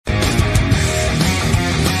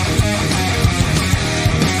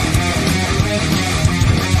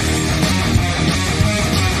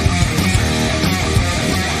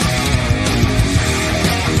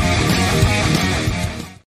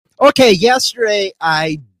Okay, yesterday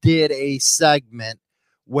I did a segment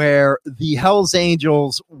where the Hells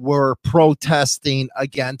Angels were protesting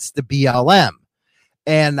against the BLM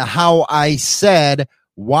and how I said,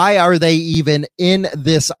 why are they even in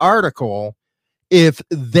this article if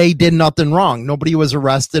they did nothing wrong? Nobody was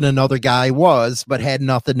arrested. Another guy was, but had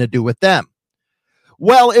nothing to do with them.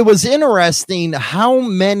 Well, it was interesting how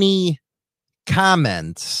many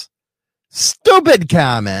comments, stupid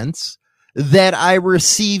comments, that I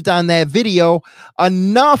received on that video.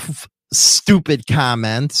 Enough stupid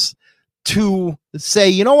comments to say,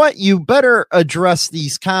 you know what, you better address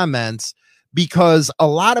these comments, because a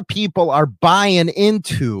lot of people are buying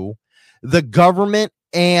into the government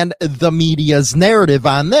and the media's narrative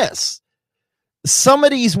on this. Some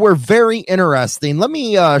of these were very interesting. Let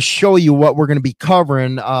me show you what we're going to be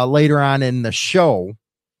covering later on in the show.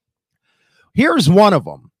 Here's one of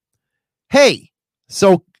them. Hey,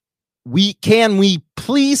 so we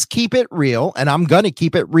please keep it real? And I'm going to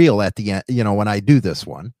keep it real at the end, when I do this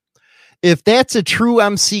one. If that's a true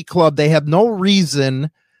MC club, they have no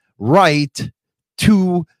right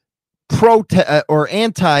to protest or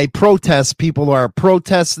anti-protest people who are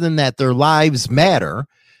protesting that their lives matter,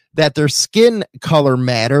 that their skin color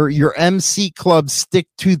matter. Your MC clubs stick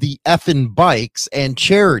to the effing bikes and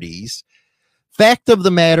charities. Fact of the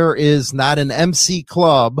matter is, not an MC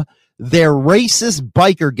club. They're racist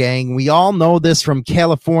biker gang. We all know this from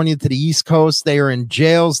California to the East Coast. They are in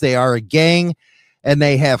jails. They are a gang, and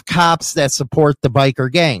they have cops that support the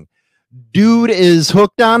biker gang. Dude is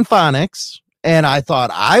hooked on phonics, and I thought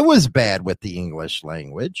I was bad with the English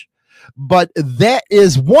language. But that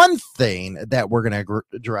is one thing that we're going to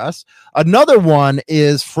address. Another one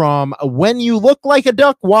is from when you look like a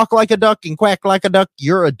duck, walk like a duck, and quack like a duck,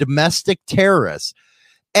 you're a domestic terrorist.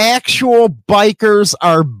 Actual bikers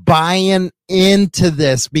are buying into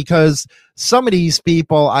this, because some of these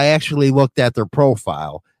people, I actually looked at their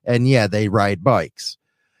profile, and yeah, they ride bikes.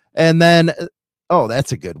 And then, oh,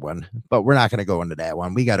 that's a good one, but we're not going to go into that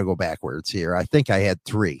one. We got to go backwards here. I think I had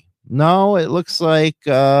 3. No, it looks like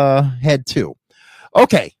had 2.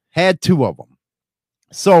 Okay, had 2 of them.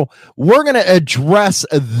 So we're going to address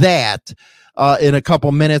that in a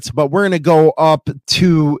couple minutes, but we're going to go up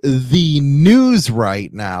to the news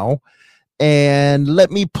right now. And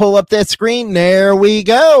let me pull up that screen. There we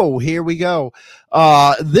go. Here we go.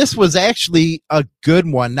 This was actually a good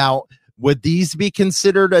one. Now, would these be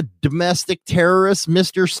considered a domestic terrorist,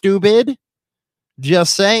 Mr. Stupid?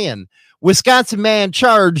 Just saying. Wisconsin man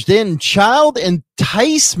charged in child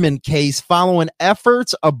enticement case following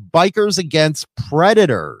efforts of bikers against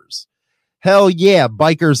predators. Hell yeah,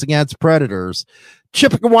 bikers against predators.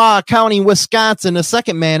 Chippewa County, Wisconsin, a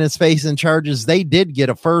second man is facing charges. They did get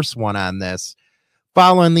a first one on this,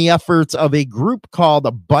 following the efforts of a group called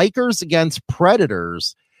Bikers Against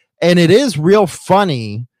Predators. And it is real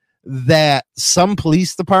funny that some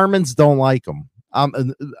police departments don't like them.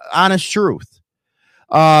 Honest truth.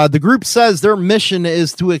 The group says their mission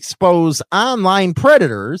is to expose online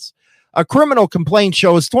predators. A criminal complaint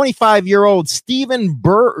shows 25-year-old Stephen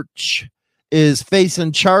Birch is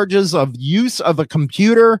facing charges of use of a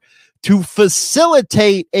computer to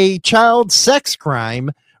facilitate a child sex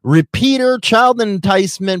crime, repeater, child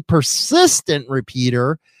enticement, persistent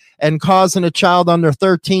repeater, and causing a child under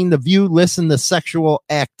 13 to view, listen to sexual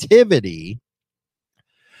activity.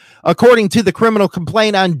 According to the criminal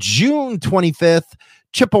complaint, on June 25th,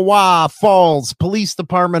 Chippewa Falls Police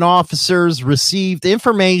Department officers received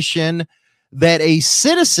information that a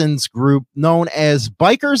citizens group known as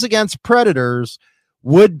Bikers Against Predators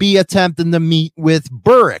would be attempting to meet with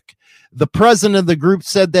Burrick. The president of the group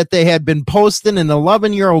said that they had been posting an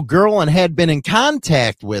 11-year-old girl and had been in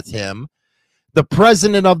contact with him. The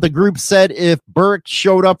president of the group said if Burrick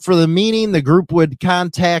showed up for the meeting, the group would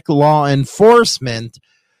contact law enforcement.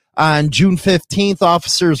 On June 15th,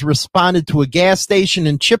 officers responded to a gas station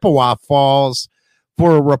in Chippewa Falls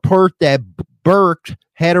for a report that Burke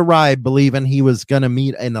had arrived believing he was going to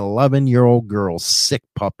meet an 11-year-old girl. Sick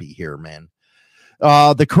puppy here, man.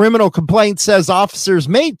 The criminal complaint says officers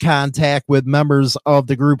made contact with members of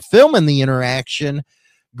the group filming the interaction.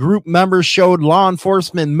 Group members showed law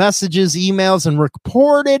enforcement messages, emails, and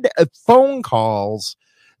reported phone calls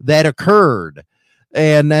that occurred.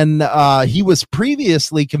 And then he was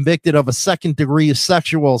previously convicted of a second-degree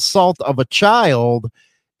sexual assault of a child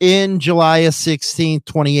in July 16,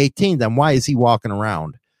 2018. Then why is he walking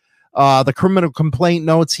around? The criminal complaint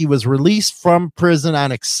notes he was released from prison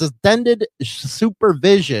on extended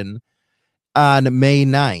supervision on May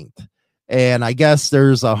 9th. And I guess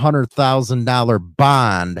there's $100,000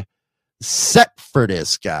 bond set for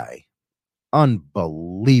this guy.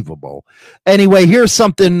 Unbelievable. Anyway, here's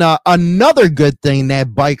something, another good thing that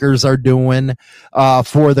bikers are doing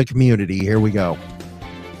for the community. Here we go.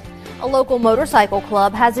 A local motorcycle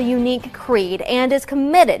club has a unique creed and is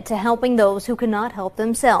committed to helping those who cannot help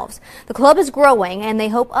themselves. The club is growing and they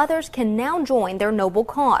hope others can now join their noble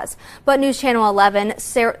cause. But News Channel 11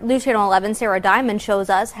 Sarah Diamond shows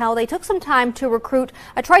us how they took some time to recruit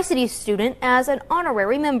a Tri-Cities student as an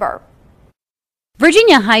honorary member.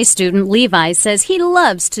 Virginia High student Levi says he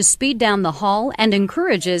loves to speed down the hall and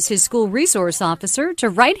encourages his school resource officer to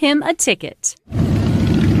write him a ticket.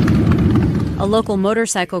 A local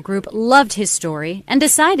motorcycle group loved his story and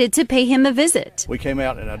decided to pay him a visit. We came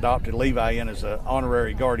out and adopted Levi in as an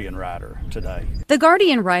honorary guardian rider today. The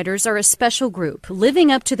Guardian Riders are a special group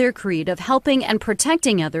living up to their creed of helping and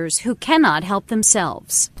protecting others who cannot help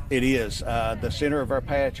themselves. It is. The center of our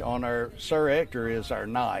patch on our Sir Ector is our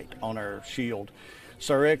knight on our shield.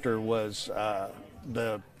 Sir Ector was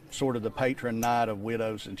the patron knight of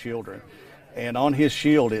widows and children. And on his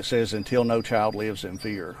shield it says, "Until no child lives in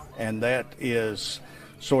fear." And that is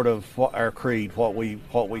sort of what our creed, what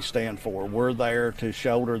we stand for. We're there to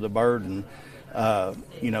shoulder the burden,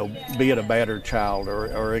 be it a battered child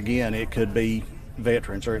or again, it could be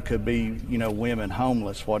veterans or it could be, women,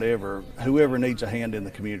 homeless, whatever. Whoever needs a hand in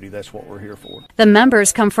the community, that's what we're here for. The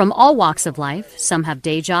members come from all walks of life. Some have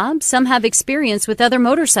day jobs, some have experience with other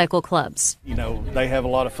motorcycle clubs. They have a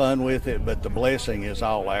lot of fun with it, but the blessing is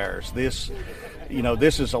all ours. This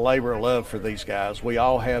is a labor of love for these guys. We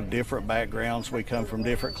all have different backgrounds. We come from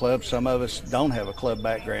different clubs. Some of us don't have a club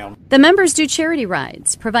background. The members do charity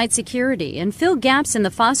rides, provide security, and fill gaps in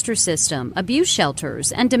the foster system, abuse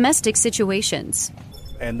shelters, and domestic situations.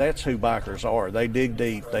 And that's who bikers are. They dig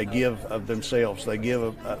deep. They give of themselves. They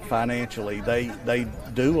give financially. They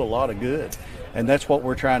do a lot of good. And that's what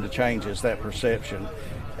we're trying to change, is that perception.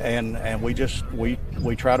 And we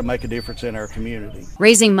try to make a difference in our community.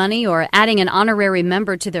 Raising money or adding an honorary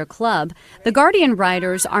member to their club, the Guardian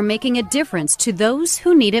Riders are making a difference to those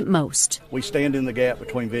who need it most. We stand in the gap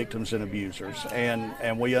between victims and abusers,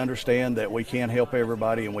 and we understand that we can't help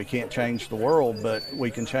everybody and we can't change the world, but we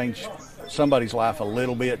can change somebody's life a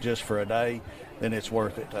little bit just for a day, then it's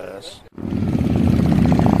worth it to us.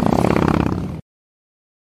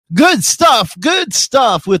 Good stuff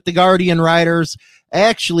with the Guardian Riders.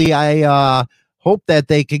 Actually, I hope that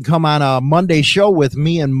they can come on a Monday show with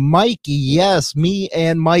me and Mikey. Yes, me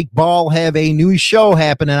and Mike Ball have a new show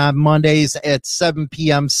happening on Mondays at 7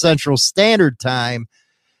 p.m. Central Standard Time.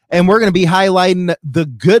 And we're going to be highlighting the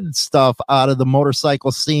good stuff out of the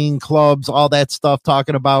motorcycle scene, clubs, all that stuff,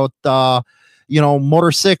 talking about,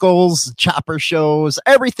 motorcycles, chopper shows,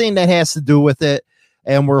 everything that has to do with it.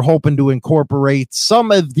 And we're hoping to incorporate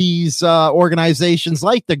some of these organizations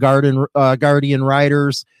like the Guardian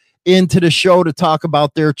Riders into the show to talk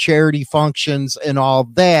about their charity functions and all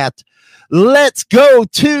that. Let's go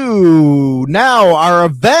to now our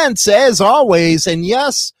events as always. And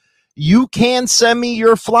yes, you can send me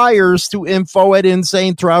your flyers to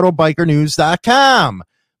info@InsaneThrottleBikerNews.com.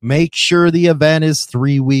 Make sure the event is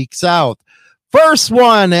 3 weeks out. First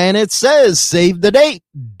one, and it says, save the date,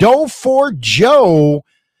 Doe for Joe,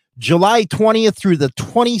 July 20th through the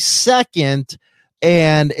 22nd,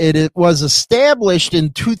 and it was established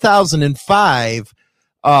in 2005.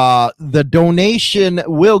 The donation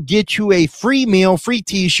will get you a free meal, free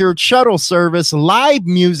t-shirt, shuttle service, live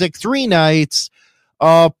music, 3 nights,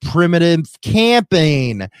 primitive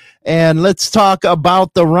camping. And let's talk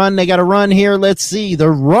about the run. They got a run here. Let's see. The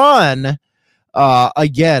run,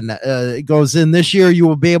 it goes in this year. You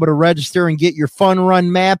will be able to register and get your fun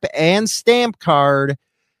run map and stamp card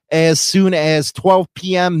as soon as 12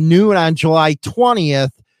 p.m. noon on July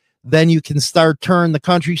 20th. Then you can start touring the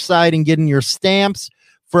countryside and getting your stamps.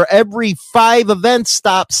 For every 5 event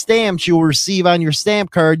stop stamps you'll receive on your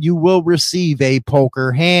stamp card, you will receive a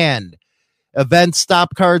poker hand. Event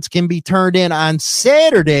stop cards can be turned in on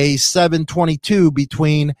Saturday, 7/22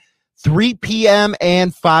 between 3 p.m.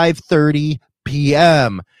 and 5:30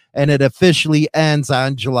 p.m. And it officially ends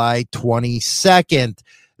on July 22nd.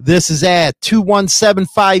 This is at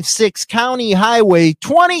 21756 County Highway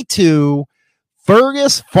 22,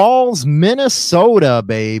 Fergus Falls, Minnesota,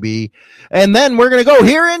 baby. And then we're going to go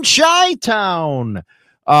here in Chi-Town.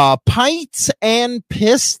 Pints and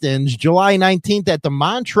Pistons, July 19th at the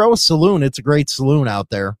Montrose Saloon. It's a great saloon out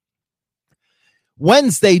there.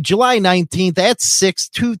 Wednesday, July 19th at 6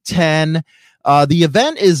 to 10. The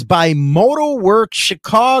event is by Moto Works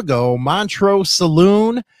Chicago, Montrose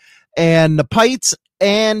Saloon. And the Pints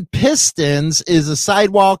and Pistons is a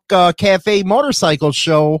sidewalk cafe motorcycle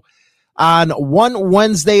show on one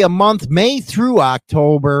Wednesday a month, May through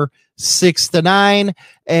October, 6 to 9,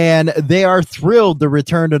 and they are thrilled to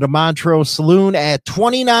return to the Montreux Saloon at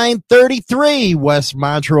 2933 West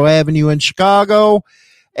Montreux Avenue in Chicago.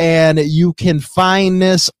 And you can find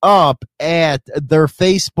this up at their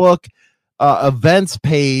Facebook events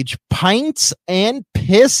page, Pints and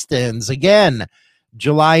Pistons. Again,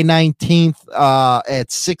 July 19th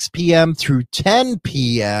at 6 p.m. through 10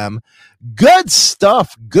 p.m. Good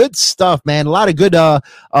stuff, man. A lot of good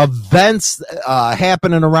events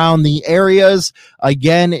happening around the areas.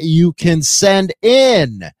 Again, you can send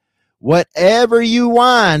in whatever you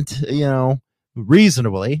want,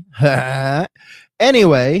 reasonably.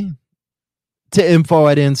 Anyway, to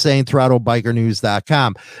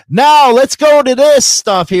info@InsaneThrottleBikerNews.com. Now, let's go to this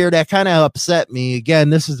stuff here that kind of upset me.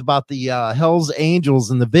 Again, this is about the Hells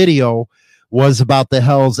Angels, and the video was about the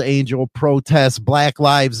Hells Angel protest, Black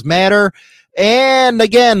Lives Matter. And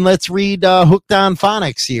again, let's read Hooked on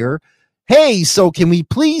Phonics here. Hey, so can we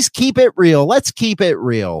please keep it real? Let's keep it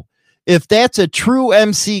real. If that's a true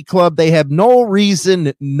MC club, they have no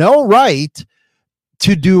reason, no right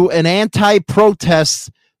to do an anti-protest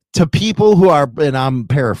to people who are, and I'm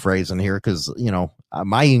paraphrasing here because,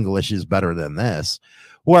 my English is better than this,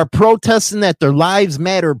 who are protesting that their lives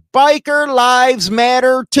matter. Biker lives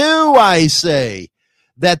matter too, I say.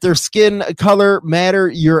 That their skin color matter.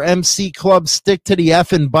 Your MC club stick to the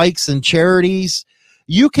effing bikes and charities.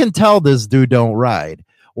 You can tell this dude don't ride.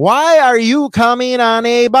 Why are you coming on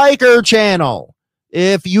a biker channel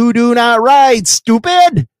if you do not ride,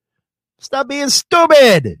 stupid? Stop being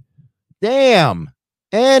stupid. Damn.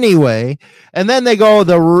 Anyway, and then they go,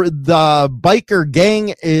 the biker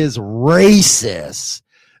gang is racist.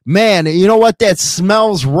 Man, you know what? That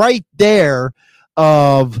smells right there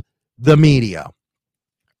of the media.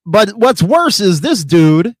 But what's worse is this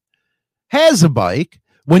dude has a bike.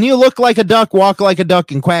 When you look like a duck, walk like a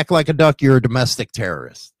duck, and quack like a duck, you're a domestic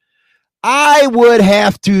terrorist. I would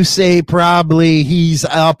have to say probably he's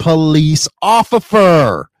a police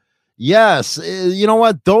officer. Yes, you know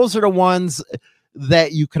what? Those are the ones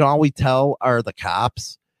that you can always tell are the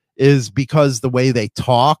cops, is because the way they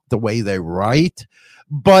talk, the way they write.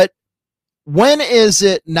 But when is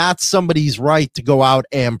it not somebody's right to go out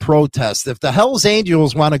and protest? If the Hells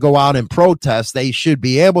Angels want to go out and protest, they should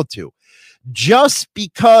be able to. Just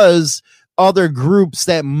because other groups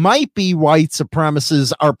that might be white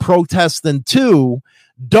supremacists are protesting too,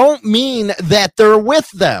 don't mean that they're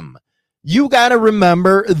with them. You got to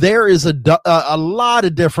remember there is a lot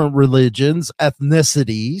of different religions,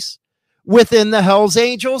 ethnicities within the Hells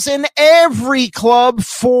Angels, in every club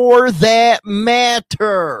for that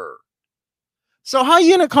matter. So how are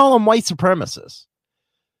you going to call them white supremacists?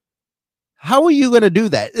 How are you going to do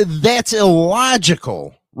that? That's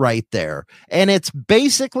illogical right there. And it's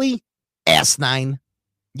basically asinine.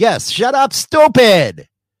 Yes, shut up, stupid.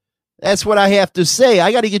 That's what I have to say.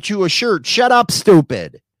 I got to get you a shirt. Shut up,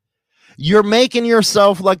 stupid. You're making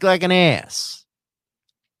yourself look like an ass.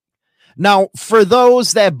 Now, for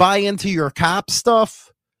those that buy into your cop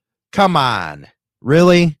stuff, come on.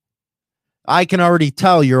 Really? I can already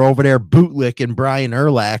tell you're over there bootlicking Brian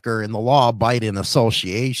Urlacher in the law-abiding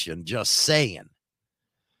association. Just saying.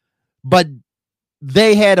 But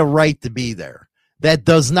they had a right to be there. That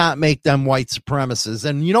does not make them white supremacists.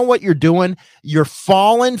 And you know what you're doing? You're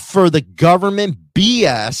falling for the government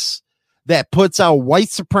BS that puts out white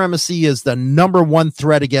supremacy as the number one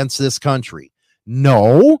threat against this country.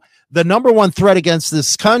 No, the number one threat against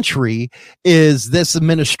this country is this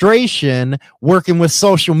administration working with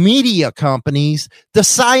social media companies to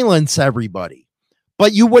silence everybody.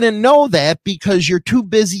 But you wouldn't know that because you're too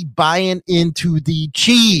busy buying into the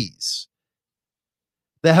cheese.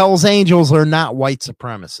 The Hells Angels are not white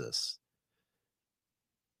supremacists.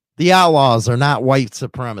 The Outlaws are not white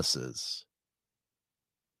supremacists.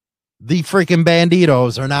 The freaking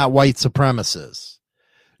Banditos are not white supremacists.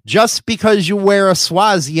 Just because you wear a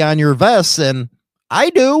Swazi on your vest, and I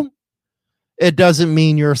do, it doesn't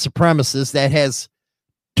mean you're a supremacist. That has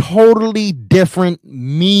totally different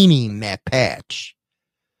meaning, that patch.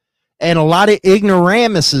 And a lot of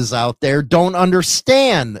ignoramuses out there don't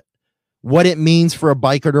understand what it means for a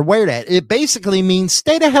biker to wear that. It basically means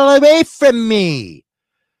stay the hell away from me.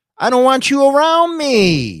 I don't want you around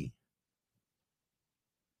me.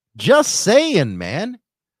 Just saying, man.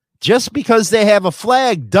 Just because they have a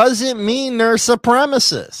flag doesn't mean they're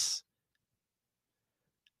supremacists.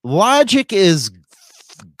 Logic is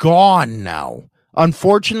gone now.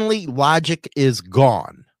 Unfortunately, logic is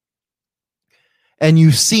gone. And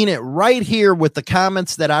you've seen it right here with the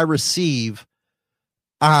comments that I receive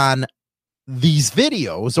on these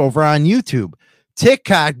videos over on YouTube.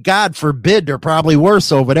 TikTok, God forbid, they're probably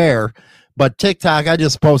worse over there. But TikTok, I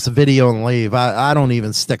just post a video and leave. I don't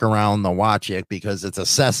even stick around to watch it because it's a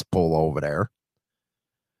cesspool over there.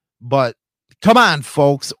 But come on,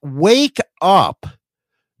 folks, wake up.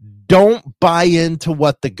 Don't buy into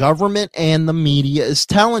what the government and the media is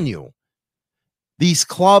telling you. These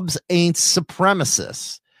clubs ain't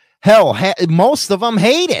supremacists. Hell, most of them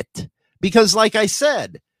hate it because, like I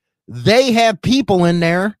said, they have people in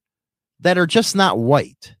there that are just not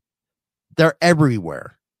white. They're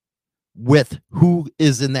everywhere with who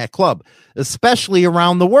is in that club, especially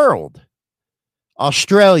around the world.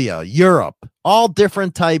 Australia, Europe, all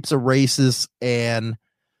different types of races and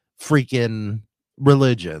freaking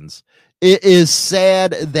religions. It is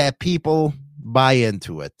sad that people buy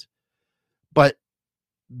into it, but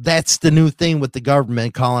that's the new thing with the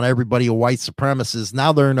government calling everybody a white supremacist.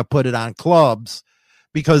 Now they're going to put it on clubs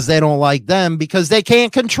because they don't like them because they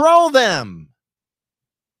can't control them.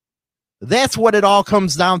 That's what it all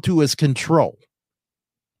comes down to, is control.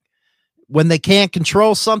 When they can't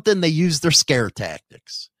control something, they use their scare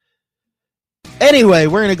tactics. Anyway,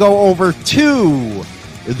 we're going to go over to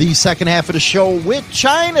the second half of the show with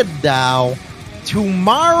China Doll.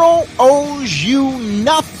 Tomorrow owes you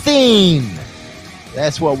nothing.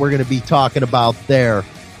 That's what we're going to be talking about there.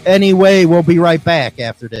 Anyway, we'll be right back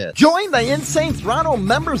after this. Join the Insane Throttle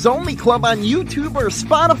Members Only Club on YouTube or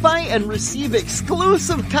Spotify and receive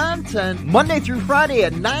exclusive content Monday through Friday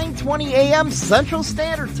at 9:20 a.m. Central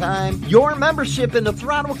Standard Time. Your membership in the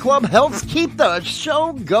Throttle Club helps keep the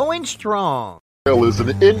show going strong. Is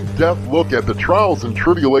an in-depth look at the trials and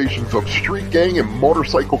tribulations of street gang and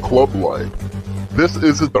motorcycle club life. This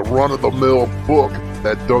isn't the run-of-the-mill book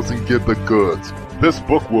that doesn't give the goods. This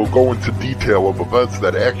book will go into detail of events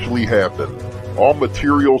that actually happened. All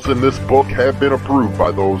materials in this book have been approved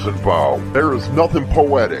by those involved. There is nothing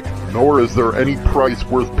poetic, nor is there any price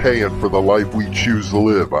worth paying for the life we choose to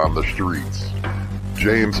live on the streets.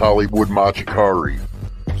 James Hollywood Machikari,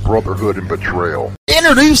 Brotherhood and Betrayal.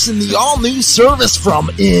 Introducing the all-new service from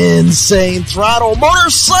Insane Throttle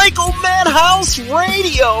Motorcycle Madhouse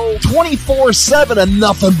Radio. 24/7 and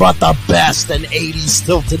nothing but the best in 80s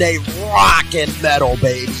till today rock and metal,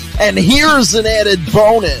 baby. And here's an added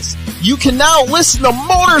bonus. You can now listen to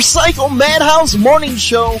Motorcycle Madhouse Morning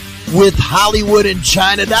Show with Hollywood and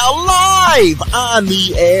China Doll live on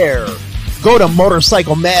the air. Go to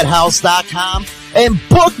motorcyclemadhouse.com and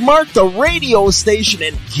bookmark the radio station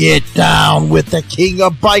and get down with the king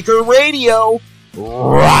of biker radio.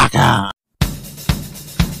 Rock on.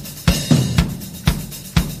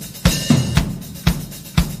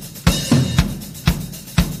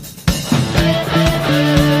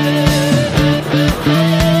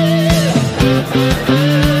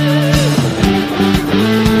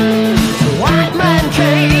 White man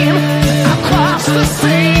came across the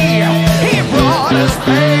sea. He brought us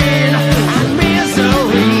pain and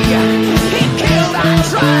misery. He killed our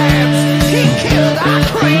tribes. He killed our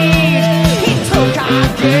creed. He took our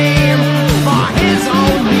game.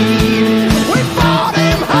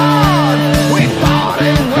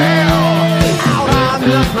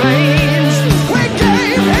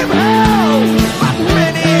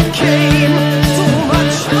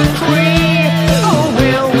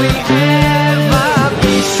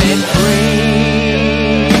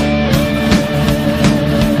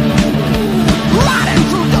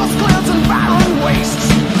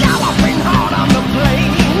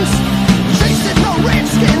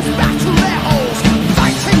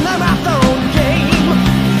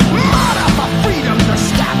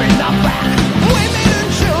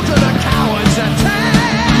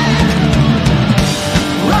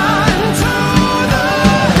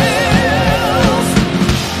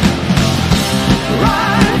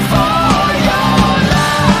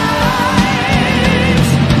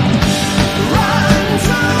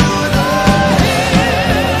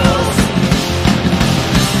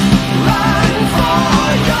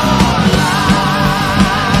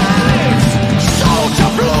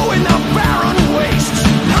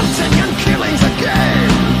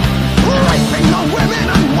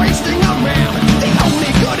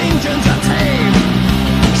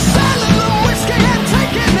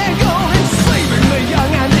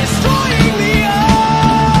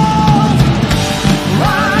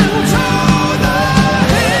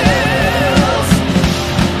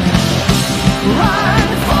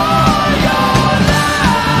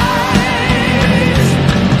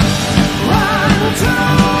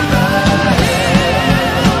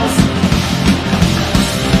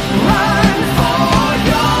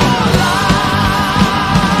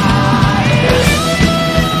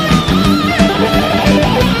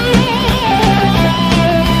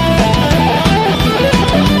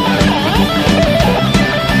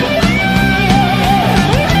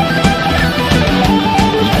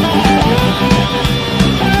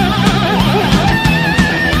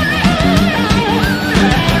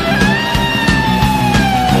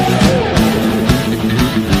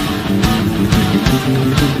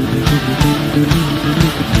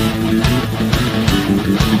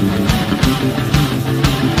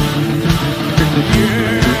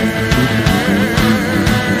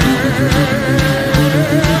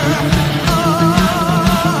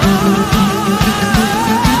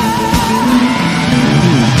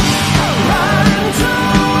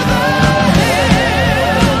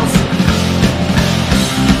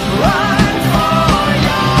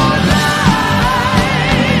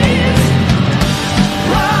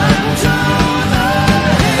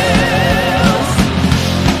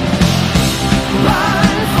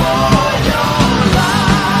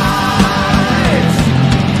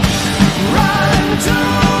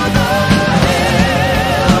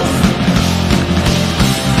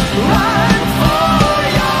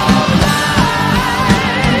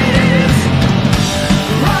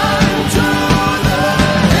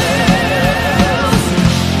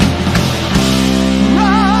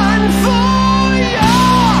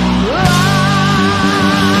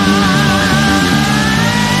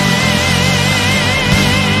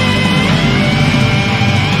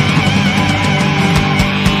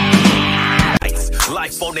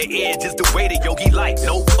 On the edge is the way the yogi life.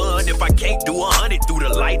 No fun if I can't do 100 through the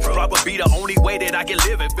light. Probably the only way that I can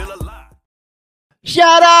live and feel alive.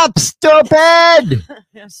 Shut up, stupid!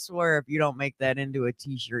 I swear, if you don't make that into a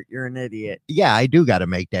t-shirt, you're an idiot. Yeah, I do got to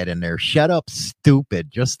make that in there. Shut up,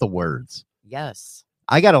 stupid. Just the words. Yes.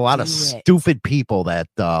 I got a lot of Do it. stupid people that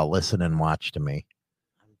listen and watch to me.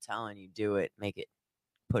 I'm telling you, do it. Make it.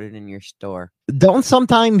 Put it in your store. Don't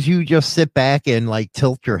sometimes you just sit back and like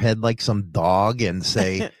tilt your head like some dog and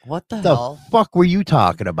say, What the the hell? fuck were you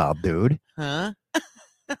talking about, dude? Huh?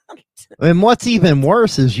 And what's even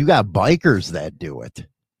worse is you got bikers that do it.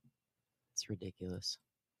 It's ridiculous.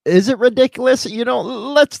 Is it ridiculous? You know,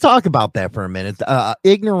 let's talk about that for a minute.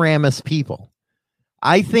 Ignoramus people.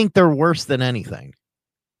 I think they're worse than anything.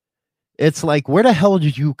 It's like, where the hell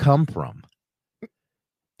did you come from?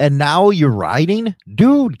 And now you're riding?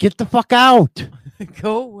 Dude, get the fuck out.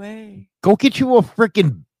 Go away. Go get you a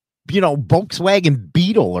freaking, Volkswagen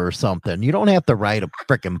Beetle or something. You don't have to ride a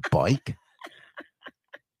freaking bike.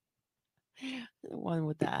 The one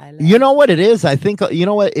with the eyelash. You know what it is? I think, you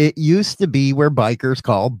know what? It used to be where bikers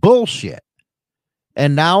call bullshit.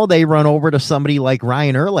 And now they run over to somebody like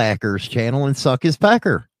Ryan Erlacher's channel and suck his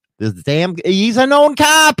pecker. He's a known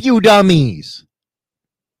cop, you dummies.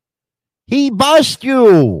 He bust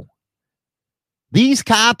you. These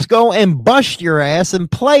cops go and bust your ass and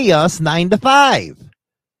play us 9 to 5.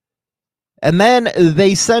 And then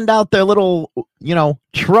they send out their little,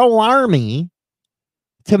 troll army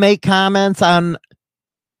to make comments on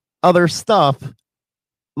other stuff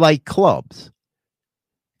like clubs.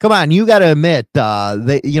 Come on, you got to admit,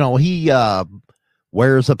 he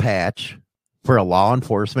wears a patch for a law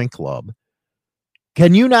enforcement club.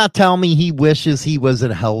 Can you not tell me he wishes he was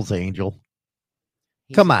a Hell's Angel?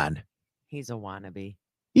 Come on. He's a wannabe.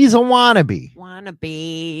 He's a wannabe.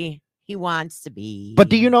 Wannabe. He wants to be. But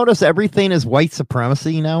do you notice everything is white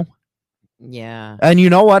supremacy now? Yeah. And you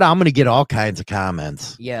know what? I'm going to get all kinds of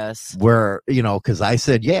comments. Yes. Where, because I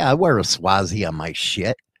said, yeah, I wear a Swazi on my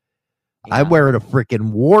shit. Yeah. I wear a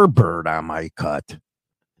freaking warbird on my cut.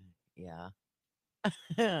 Yeah.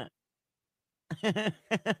 I'm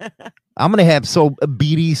going to have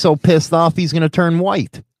BD so pissed off he's going to turn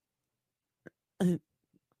white.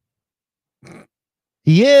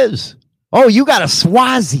 He is. Oh, you got a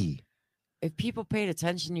Swazi. If people paid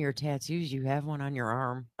attention to your tattoos, you have one on your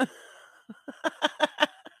arm.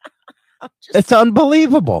 It's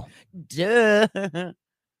unbelievable. Duh.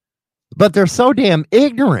 But they're so damn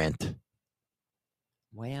ignorant.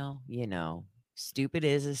 Well, stupid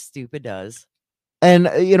is as stupid does. And,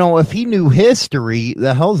 if he knew history,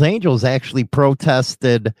 the Hells Angels actually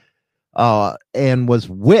protested and was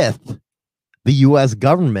with the U.S.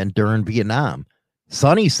 government during Vietnam.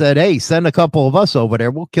 Sonny said, hey, send a couple of us over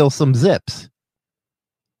there. We'll kill some zips.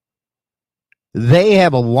 They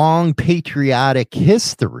have a long patriotic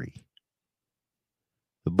history.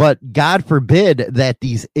 But God forbid that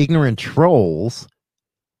these ignorant trolls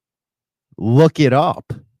look it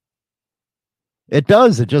up. It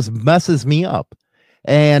does. It just messes me up.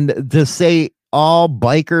 And to say all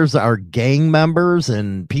bikers are gang members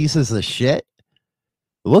and pieces of shit.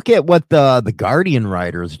 Look at what the Guardian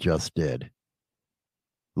Riders just did.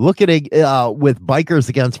 Look at it with Bikers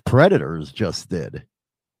Against Predators just did.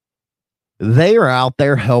 They are out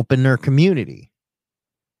there helping their community.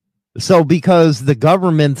 So because the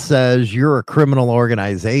government says you're a criminal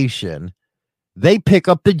organization, they pick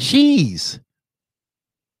up the G's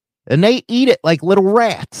and they eat it like little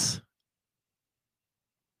rats.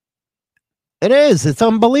 It is. It's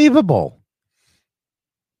unbelievable.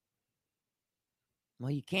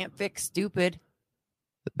 Well, you can't fix stupid.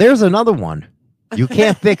 There's another one. You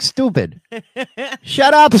can't fix stupid.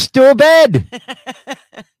 Shut up, stupid.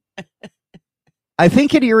 I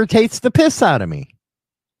think it irritates the piss out of me.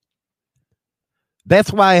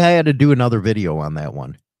 That's why I had to do another video on that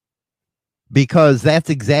one. Because that's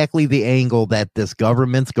exactly the angle that this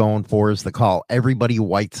government's going for, is to call everybody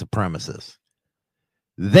white supremacists.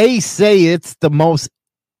 They say it's the most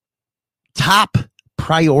top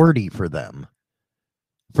priority for them,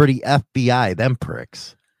 for the FBI, them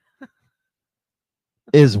pricks,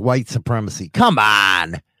 is white supremacy. Come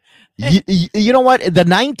on. You know what? The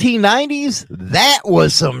 1990s, that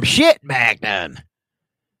was some shit back then.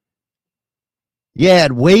 You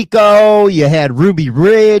had Waco, you had Ruby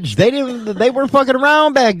Ridge. They were fucking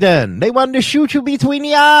around back then. They wanted to shoot you between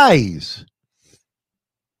the eyes.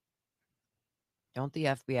 Don't the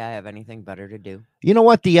FBI have anything better to do? You know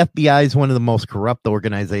what? The FBI is one of the most corrupt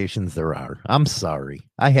organizations there are. I'm sorry.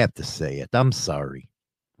 I have to say it. I'm sorry.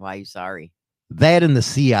 Why are you sorry? That and the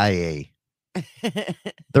CIA.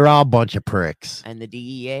 They're all a bunch of pricks. And the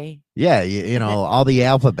DEA? Yeah, you know, all the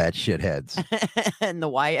alphabet shitheads. And the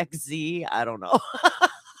YXZ? I don't know. I'm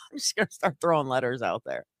just going to start throwing letters out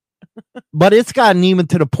there. But it's gotten even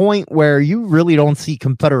to the point where you really don't see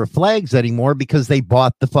Confederate flags anymore because they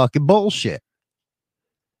bought the fucking bullshit.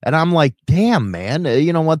 And I'm like, damn, man,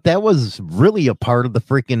 you know what? That was really a part of the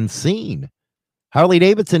freaking scene. Harley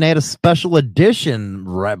Davidson had a special edition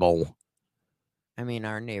Rebel. I mean,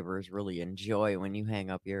 our neighbors really enjoy when you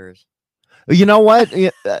hang up yours. You know what?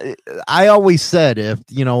 I always said if,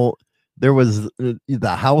 you know, there was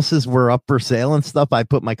the houses were up for sale and stuff, I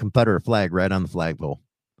put my Confederate flag right on the flagpole.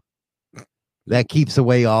 That keeps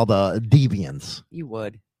away all the deviants. You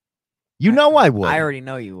would. You know I would. I already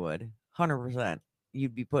know you would. 100%.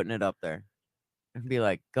 You'd be putting it up there and be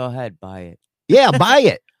like, go ahead, buy it. Yeah, buy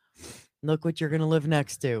it. Look what you're going to live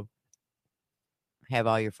next to. Have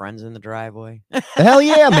all your friends in the driveway. Hell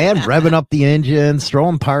yeah, man. Revving up the engines,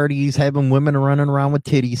 throwing parties, having women running around with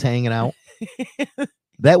titties hanging out.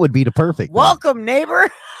 That would be the perfect. Welcome, neighbor.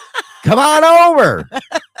 Come on over.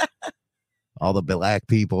 All the black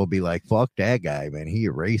people will be like, fuck that guy, man. He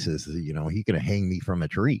a racist. You know, he could hang me from a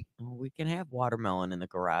tree. Well, we can have watermelon in the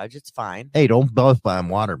garage. It's fine. Hey, don't buff on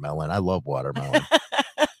watermelon. I love watermelon.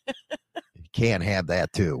 You can't have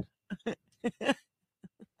that too.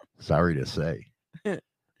 Sorry to say.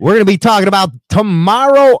 We're going to be talking about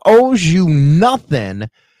Tomorrow Owes You Nothing.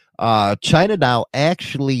 China Doll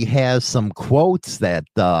actually has some quotes that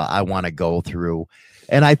I want to go through.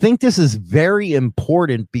 And I think this is very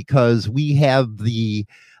important because we have the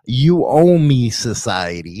You Owe Me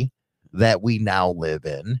society that we now live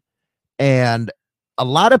in. And a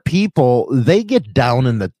lot of people, they get down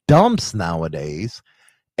in the dumps nowadays.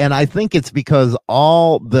 And I think it's because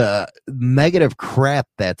all the negative crap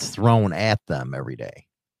that's thrown at them every day.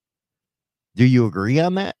 Do you agree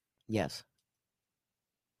on that? Yes,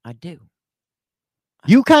 I do.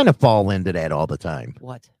 You kind of fall into that all the time.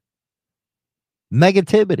 What?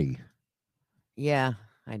 Negativity. Yeah,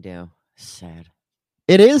 I do. Sad.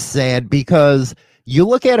 It is sad because you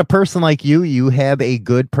look at a person like you have a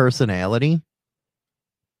good personality,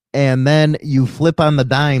 and then you flip on the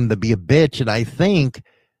dime to be a bitch, and I think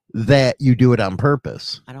that you do it on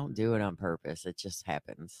purpose. I don't do it on purpose. It just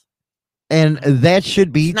happens. And that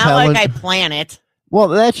should be it's not like I plan it. Well,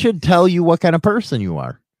 that should tell you what kind of person you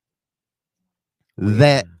are. Yeah.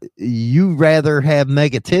 That you rather have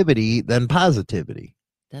negativity than positivity.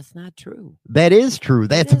 That's not true. That is true.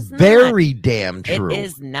 That's very damn true. It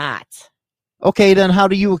is not. Okay, then how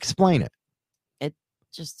do you explain it? It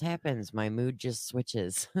just happens. My mood just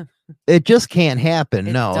switches. It just can't happen.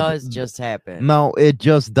 It no. It does just happen. No, it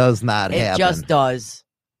just does not happen. It just does.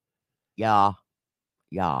 Yeah.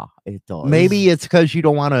 Yeah, it does. Maybe it's because you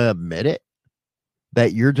don't want to admit it.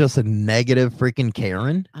 That you're just a negative freaking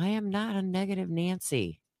Karen. I am not a negative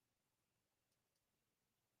Nancy.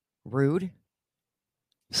 Rude.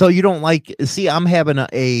 So you don't like, see, I'm having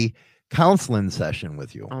a counseling session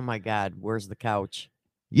with you. Oh my God, where's the couch?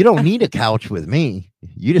 You don't need a couch with me.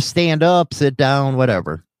 You just stand up, sit down,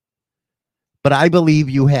 whatever. But I believe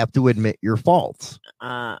you have to admit your faults.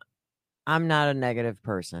 I'm not a negative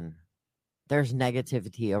person. There's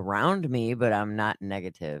negativity around me, but I'm not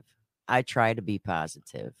negative. I try to be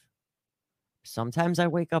positive. Sometimes I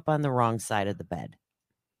wake up on the wrong side of the bed.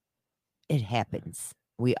 It happens.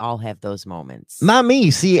 We all have those moments. Not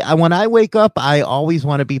me. See, when I wake up, I always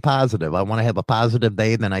want to be positive. I want to have a positive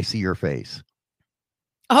day, and then I see your face.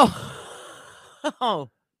 Oh,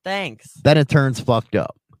 thanks. Then it turns fucked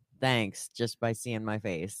up. Thanks, just by seeing my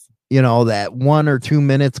face. You know, that 1 or 2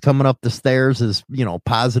 minutes coming up the stairs is, you know,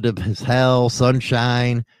 positive as hell,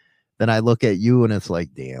 sunshine. Then I look at you and it's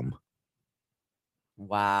like, damn.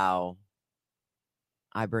 Wow.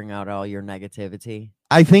 I bring out all your negativity.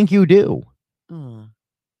 I think you do.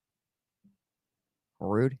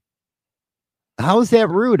 Rude. How's that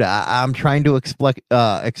rude? I'm trying to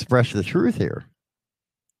express the truth here.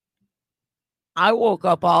 I woke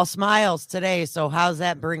up all smiles today, so how's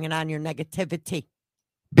that bringing on your negativity?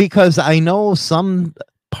 Because I know some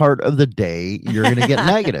part of the day you're going to get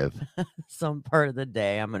negative. Some part of the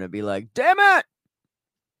day I'm going to be like, damn it.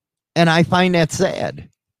 And I find that sad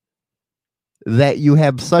that you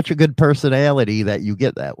have such a good personality that you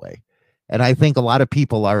get that way. And I think a lot of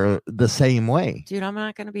people are the same way. Dude, I'm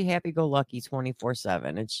not going to be happy-go-lucky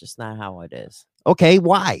 24/7. It's just not how it is. Okay,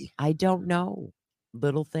 why? I don't know.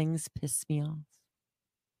 Little things piss me off.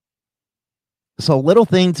 So little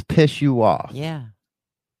things piss you off. Yeah.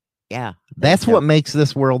 Yeah. That's what makes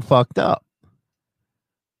this world fucked up.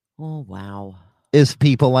 Oh, wow. Is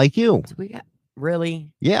people like you. We got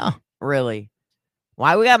really? Yeah. Really?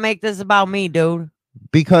 Why we got to make this about me, dude?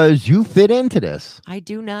 Because you fit into this. I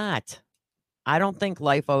do not. I don't think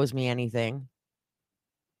life owes me anything.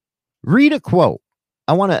 Read a quote.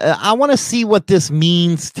 I want to see what this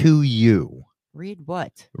means to you. Read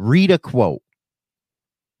what? Read a quote.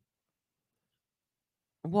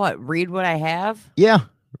 What? Read what I have? Yeah.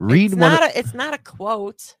 Read it's not a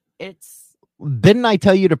quote. It's Didn't I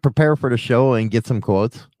tell you to prepare for the show and get some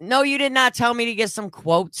quotes? No, you did not tell me to get some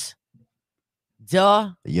quotes.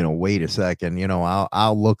 Duh. Wait a second.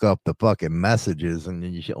 I'll look up the fucking messages and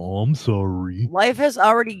then you say, "Oh, I'm sorry." Life has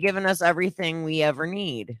already given us everything we ever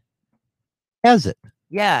need. Has it?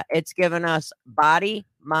 Yeah, it's given us body,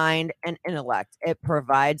 mind, and intellect. It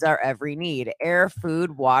provides our every need: air,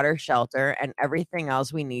 food, water, shelter, and everything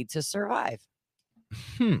else we need to survive.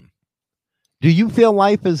 Do you feel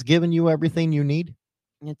life has given you everything you need?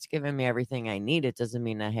 It's given me everything I need. It doesn't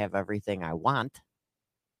mean I have everything I want.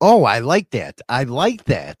 Oh, I like that. I like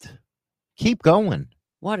that. Keep going.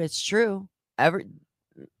 What? It's true.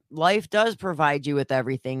 Life does provide you with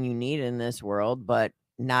everything you need in this world, but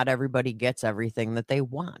not everybody gets everything that they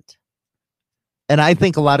want. And I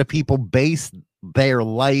think a lot of people base their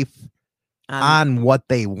life on what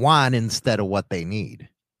they want instead of what they need.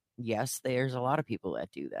 Yes, there's a lot of people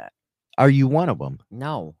that do that. Are you one of them?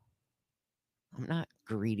 No. I'm not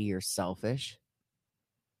greedy or selfish.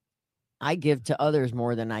 I give to others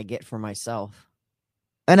more than I get for myself.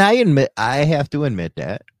 And I have to admit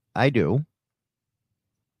that. I do.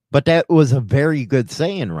 But that was a very good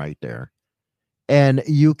saying right there. And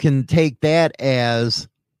you can take that as,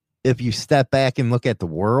 if you step back and look at the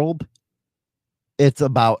world, it's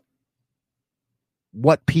about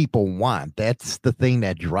what people want. That's the thing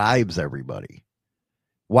that drives everybody.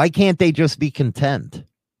 Why can't they just be content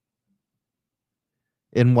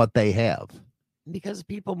in what they have? Because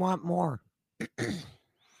people want more.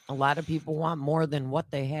 A lot of people want more than what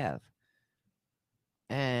they have.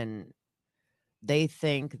 And they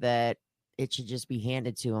think that it should just be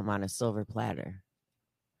handed to them on a silver platter.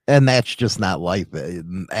 And that's just not life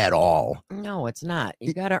at all. No, it's not.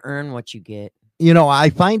 You got to earn what you get. I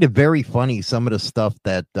find it very funny, some of the stuff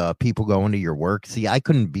that people go into your work. See, I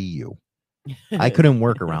couldn't be you. I couldn't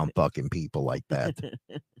work around fucking people like that.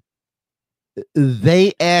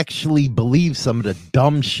 They actually believe some of the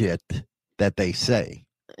dumb shit that they say.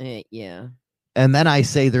 Yeah. And then I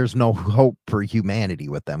say there's no hope for humanity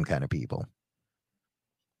with them kind of people.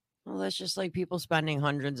 Well, that's just like people spending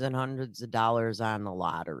hundreds and hundreds of dollars on the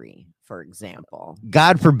lottery, for example.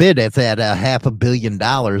 God forbid it's at $500 million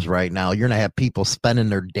right now. You're going to have people spending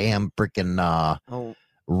their damn freaking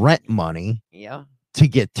rent money to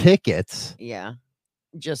get tickets. Yeah.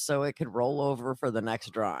 Just so it could roll over for the next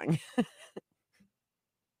drawing.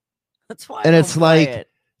 That's why. And it's like,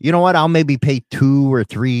 you know what? I'll maybe pay $2 or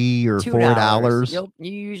 $3 or $4.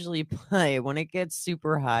 You usually play when it gets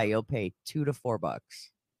super high. You'll pay $2 to $4.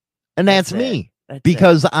 And that's me.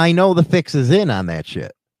 Because I know the fix is in on that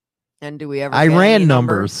shit. And do we ever? I ran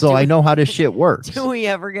numbers, so I know how this shit works. Do we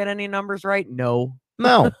ever get any numbers right? No.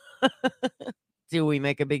 No. Do we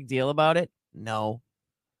make a big deal about it? No.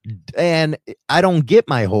 And I don't get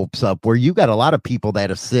my hopes up where you got a lot of people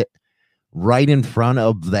that sit right in front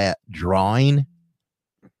of that drawing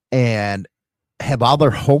and have all their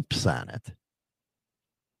hopes on it.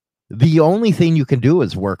 The only thing you can do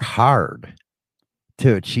is work hard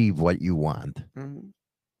to achieve what you want. Mm-hmm.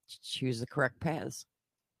 Choose the correct paths.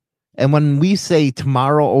 And when we say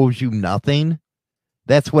tomorrow owes you nothing,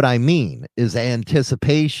 that's what I mean, is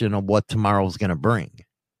anticipation of what tomorrow's going to bring.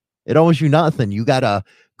 It owes you nothing. You got to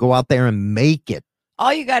go out there and make it.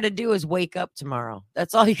 All you got to do is wake up tomorrow.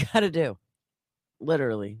 That's all you got to do.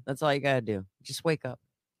 Literally. That's all you got to do. Just wake up.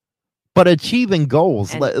 But achieving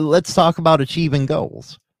goals, And- let's talk about achieving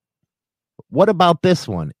goals. What about this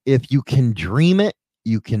one? If you can dream it,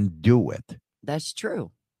 you can do it. That's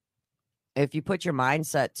true. If you put your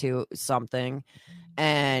mindset to something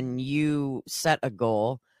and you set a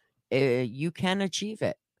goal, you can achieve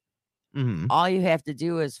it. Mhm. All you have to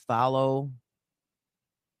do is follow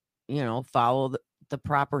the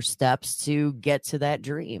proper steps to get to that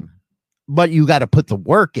dream. But you got to put the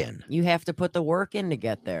work in. You have to put the work in to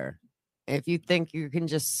get there. If you think you can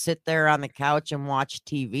just sit there on the couch and watch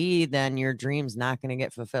TV, then your dream's not going to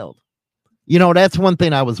get fulfilled. You know, that's one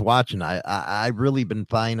thing I was watching. I've really been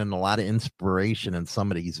finding a lot of inspiration in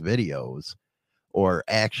some of these videos, or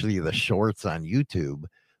actually the shorts on YouTube,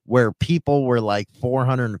 where people were like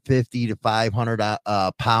 450 to 500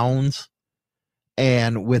 pounds.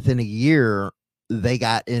 And within a year, they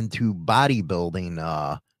got into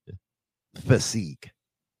bodybuilding physique.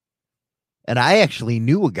 And I actually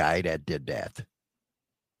knew a guy that did that.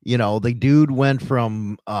 You know, the dude went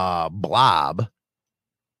from blob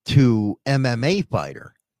to MMA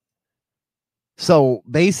fighter. So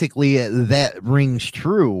basically, that rings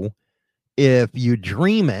true. If you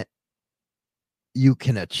dream it, you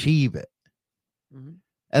can achieve it. Mhm.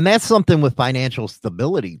 And that's something with financial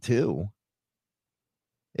stability too.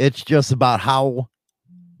 It's just about how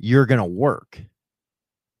you're going to work.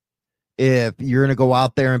 If you're going to go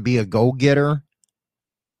out there and be a go-getter,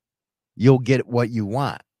 you'll get what you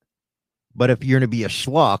want. But if you're going to be a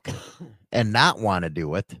schluck and not want to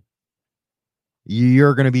do it,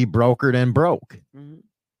 you're going to be brokered and broke. Mhm.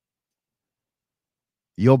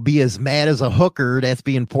 You'll be as mad as a hooker that's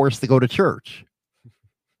being forced to go to church.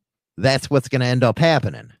 That's what's going to end up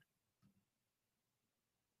happening.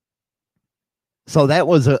 So that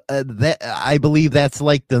was that I believe that's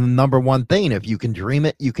like the number one thing. If you can dream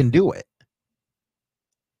it, you can do it.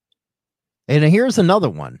 And here's another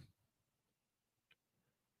one.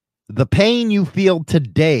 The pain you feel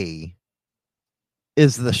today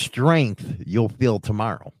is the strength you'll feel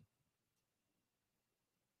tomorrow.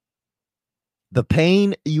 The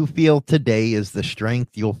pain you feel today is the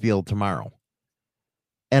strength you'll feel tomorrow.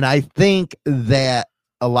 And I think that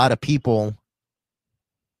a lot of people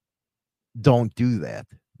don't do that.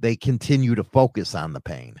 They continue to focus on the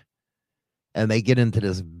pain. And they get into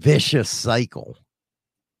this vicious cycle.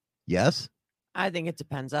 Yes? I think it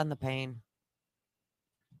depends on the pain.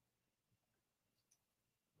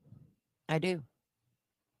 I do.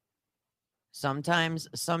 Sometimes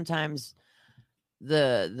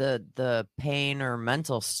the pain or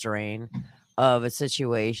mental strain of a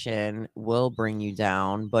situation will bring you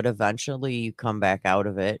down, but eventually you come back out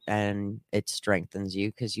of it and it strengthens you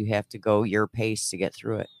because you have to go your pace to get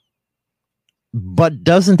through it. But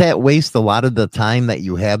doesn't that waste a lot of the time that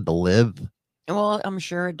you have to live? Well, I'm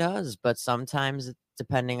sure it does, but sometimes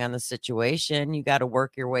depending on the situation, you got to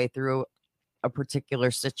work your way through a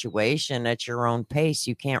particular situation at your own pace.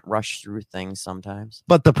 You can't rush through things sometimes.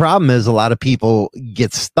 But the problem is a lot of people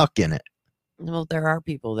get stuck in it. Well, there are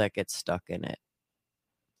people that get stuck in it.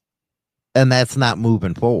 And that's not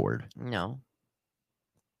moving forward. No.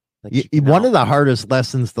 But One of the hardest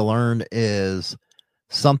lessons to learn is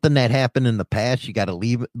something that happened in the past. You got to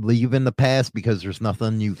leave in the past because there's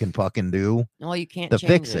nothing you can fucking do. Well, you can't to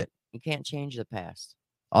change fix it. You can't change the past.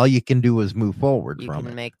 All you can do is move forward You from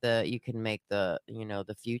can it. make the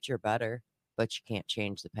the future better, but you can't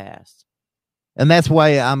change the past. And that's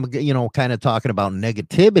why I'm, kind of talking about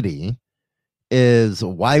negativity. Is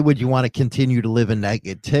why would you want to continue to live in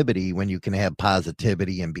negativity when you can have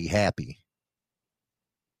positivity and be happy?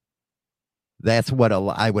 That's what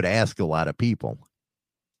I would ask a lot of people.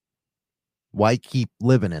 Why keep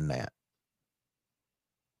living in that?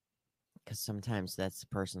 Because sometimes that's the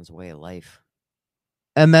person's way of life.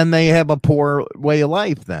 And then they have a poor way of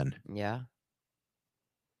life then. Yeah.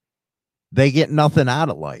 They get nothing out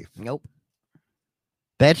of life. Nope.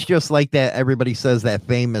 That's just like that. Everybody says that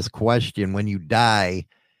famous question when you die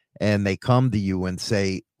and they come to you and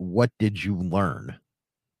say, what did you learn?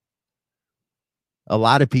 A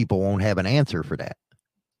lot of people won't have an answer for that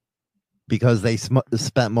because they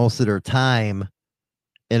spent most of their time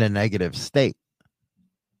in a negative state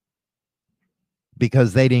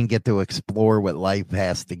because they didn't get to explore what life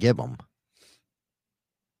has to give them.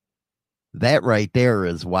 That right there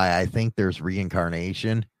is why I think there's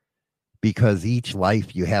reincarnation. Because each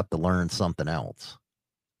life you have to learn something else.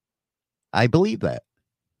 I believe that.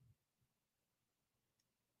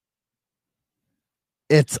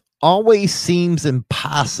 It always seems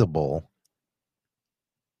impossible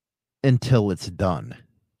until it's done.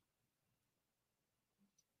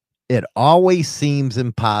 It always seems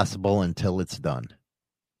impossible until it's done.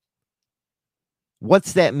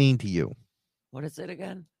 What's that mean to you? What is it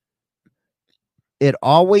again? It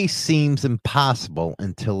always seems impossible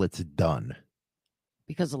until it's done.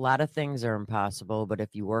 Because a lot of things are impossible, but if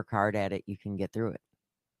you work hard at it, you can get through it.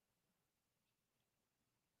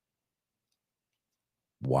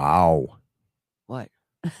 Wow. What?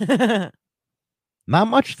 Not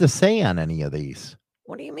much to say on any of these.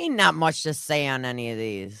 What do you mean not much to say on any of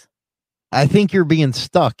these? I think you're being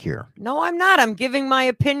stuck here. No, I'm not. I'm giving my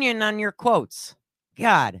opinion on your quotes.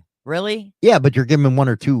 God, really? Yeah, but you're giving 1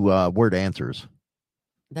 or 2 word answers.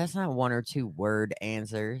 That's not 1 or 2 word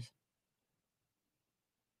answers.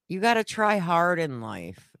 You got to try hard in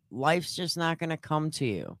life. Life's just not going to come to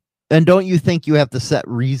you. And don't you think you have to set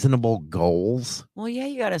reasonable goals? Well, yeah,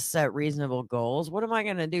 you got to set reasonable goals. What am I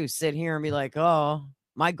going to do? Sit here and be like, oh,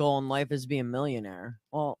 my goal in life is be a millionaire.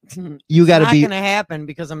 Well, you got to be not going to happen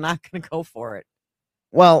because I'm not going to go for it.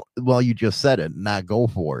 Well, you just said it, not go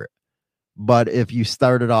for it. But if you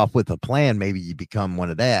started off with a plan, maybe you become one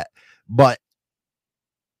of that. But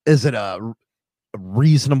is it a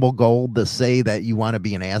reasonable goal to say that you want to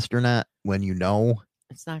be an astronaut when you know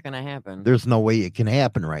it's not going to happen? There's no way it can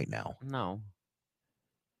happen right now. No.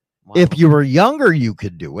 Wow. If you were younger, you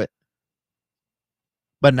could do it,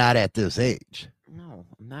 but not at this age. No,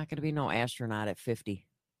 I'm not going to be no astronaut at 50.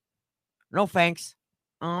 No, thanks.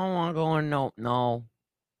 I don't want to go in. No.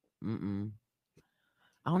 Mm-mm.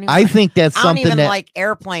 I think that's I don't something even that like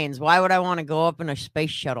airplanes. Why would I want to go up in a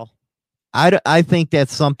space shuttle? I think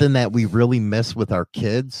that's something that we really miss with our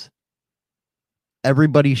kids.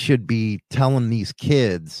 Everybody should be telling these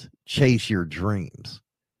kids, chase your dreams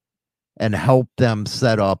and help them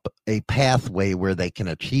set up a pathway where they can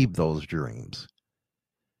achieve those dreams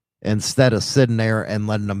instead of sitting there and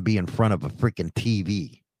letting them be in front of a freaking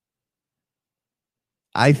TV.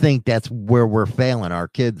 I think that's where we're failing our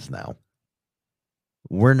kids now.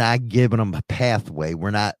 We're not giving them a pathway.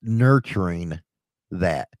 We're not nurturing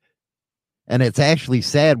that. And it's actually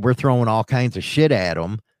sad. We're throwing all kinds of shit at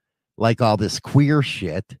them, like all this queer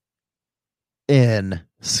shit in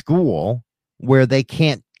school where they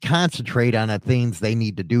can't concentrate on the things they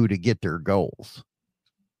need to do to get their goals.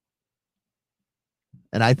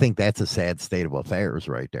 And I think that's a sad state of affairs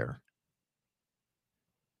right there.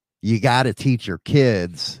 You got to teach your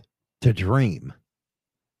kids to dream.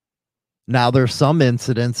 Now, there's some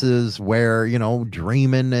incidences where,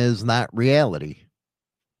 dreaming is not reality.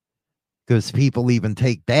 Because people even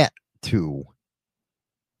take that to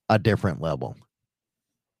a different level.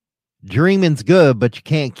 Dreaming's good, but you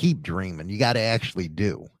can't keep dreaming. You got to actually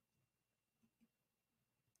do.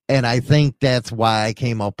 And I think that's why I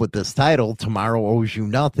came up with this title, Tomorrow Owes You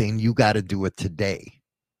Nothing. You got to do it today.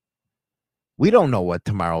 We don't know what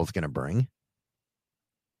tomorrow's going to bring.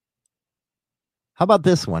 How about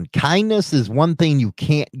this one? Kindness is one thing you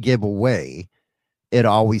can't give away. It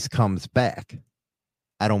always comes back.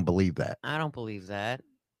 I don't believe that. I don't believe that.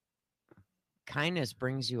 Kindness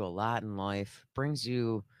brings you a lot in life, brings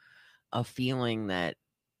you a feeling that,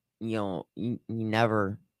 you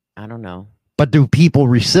never, I don't know. But do people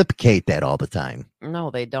reciprocate that all the time?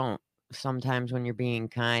 No, they don't. Sometimes when you're being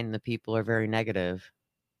kind, the people are very negative.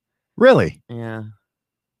 Really? Yeah.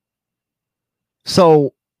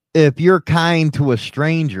 So if you're kind to a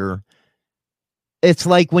stranger, it's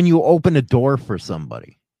like when you open a door for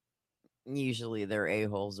somebody. Usually they're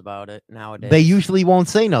a-holes about it nowadays. They usually won't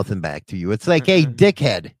say nothing back to you. It's like, hey,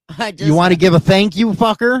 dickhead, you want to give a thank you,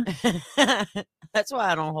 fucker? That's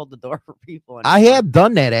why I don't hold the door for people anymore. I have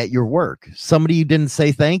done that at your work. Somebody didn't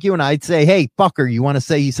say thank you, and I'd say, hey, fucker, you want to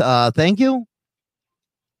say thank you?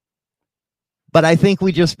 But I think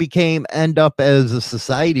we just end up as a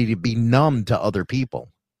society to be numb to other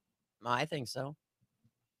people. I think so.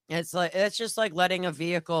 It's just like letting a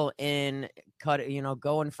vehicle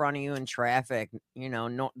go in front of you in traffic.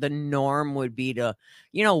 The norm would be to,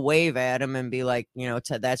 wave at them and be like,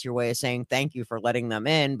 that's your way of saying thank you for letting them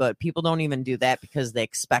in. But people don't even do that because they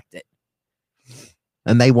expect it.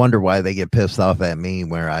 And they wonder why they get pissed off at me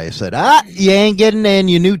where I said, you ain't getting in.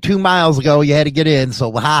 You knew 2 miles ago you had to get in.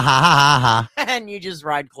 So ha, ha, ha, ha, ha. And you just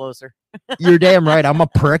ride closer. You're damn right. I'm a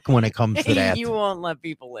prick when it comes to that. You won't let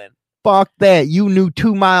people in. Fuck that. You knew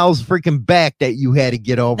 2 miles freaking back that you had to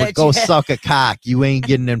get over. Go suck a cock. You ain't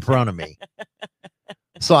getting in front of me.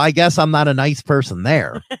 So I guess I'm not a nice person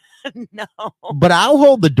there. No. But I'll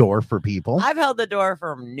hold the door for people. I've held the door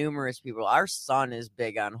for numerous people. Our son is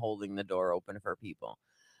big on holding the door open for people.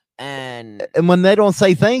 And when they don't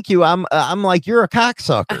say thank you, I'm like, you're a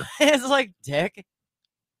cocksucker. It's like, dick. It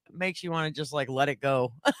makes you want to just like let it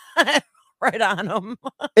go. Right on them.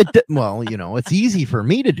 Well, it's easy for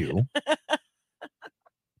me to do.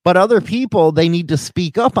 But other people, they need to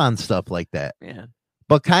speak up on stuff like that. Yeah.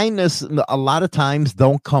 But kindness, a lot of times,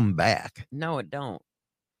 don't come back. No, it don't.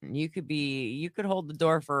 You could hold the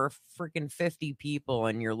door for freaking 50 people,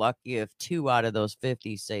 and you're lucky if 2 out of those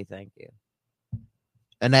 50 say thank you.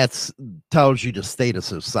 And that's tells you the state of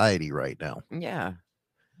society right now. Yeah.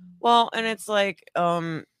 Well, and it's like,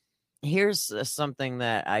 here's something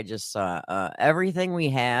that I just saw. Everything we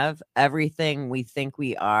have, everything we think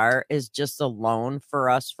we are, is just a loan for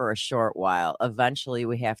us for a short while. Eventually,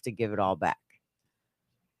 we have to give it all back.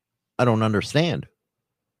 I don't understand.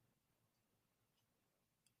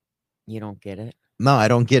 You don't get it? No, I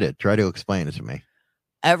don't get it. Try to explain it to me.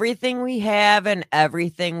 Everything we have and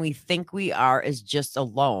everything we think we are is just a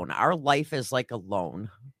loan. Our life is like a loan.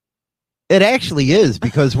 It actually is,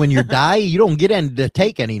 because when you die, you don't get to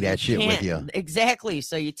take any of that shit with you. Exactly.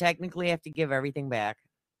 So you technically have to give everything back.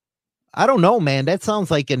 I don't know, man. That sounds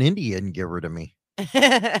like an Indian giver to me.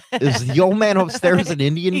 Is the old man upstairs an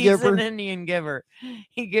Indian giver? He's an Indian giver.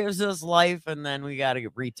 He gives us life, and then we got to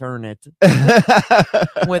return it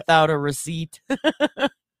without a receipt.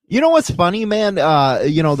 You know what's funny, man?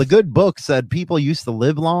 The good book said people used to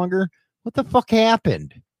live longer. What the fuck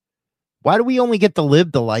happened? Why do we only get to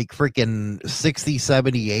live to like freaking 60,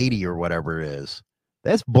 70, 80 or whatever it is?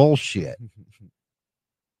 That's bullshit.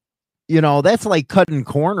 That's like cutting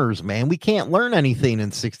corners, man. We can't learn anything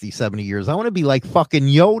in 60, 70 years. I want to be like fucking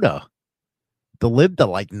Yoda to live to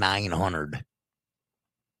like 900.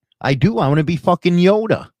 I do. I want to be fucking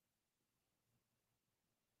Yoda.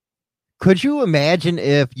 Could you imagine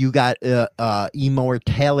if you got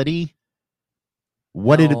immortality?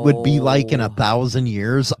 What it would be like in 1,000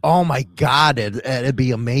 years? Oh my God, it'd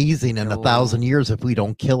be amazing in 1,000 years if we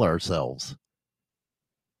don't kill ourselves.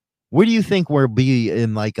 Where do you think we'll be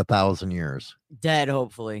in like 1,000 years? Dead,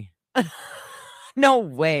 hopefully. No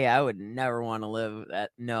way. I would never want to live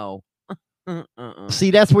that. No.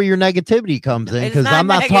 See, that's where your negativity comes in, because I'm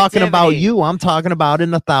not talking about you. I'm talking about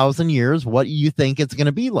in 1,000 years, what you think it's going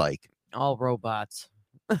to be like. All robots.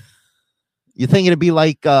 You think it'd be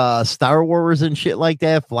like Star Wars and shit like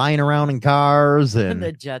that, flying around in cars and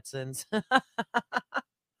the Jetsons.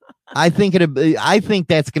 I think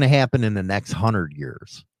that's going to happen in the next 100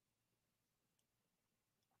 years.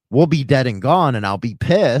 We'll be dead and gone, and I'll be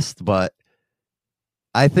pissed, but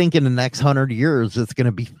I think in the next 100 years, it's going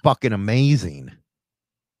to be fucking amazing.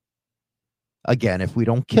 Again, if we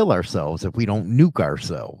don't kill ourselves, if we don't nuke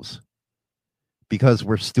ourselves, because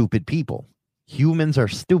we're stupid people. Humans are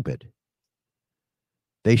stupid.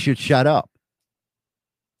 They should shut up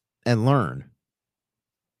and learn.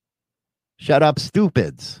 Shut up,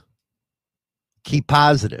 stupids. Keep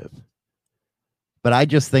positive. But I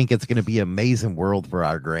just think it's going to be an amazing world for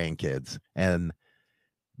our grandkids and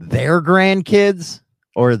their grandkids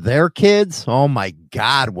or their kids. Oh my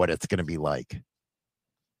God, what it's going to be like.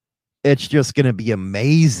 It's just going to be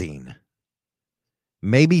amazing.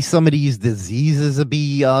 Maybe some of these diseases will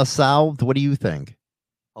be solved. What do you think?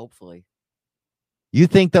 Hopefully. You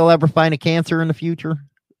think they'll ever find a cancer in the future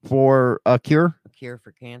for a cure? A cure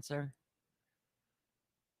for cancer?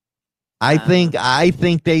 I think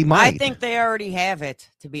they might. I think they already have it,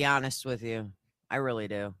 to be honest with you. I really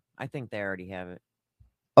do. I think they already have it.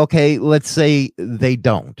 Okay, let's say they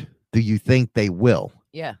don't. Do you think they will?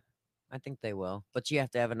 Yeah, I think they will. But you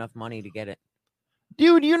have to have enough money to get it.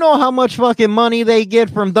 Dude, you know how much fucking money they get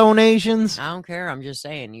from donations? I don't care. I'm just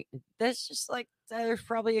saying. That's just like there's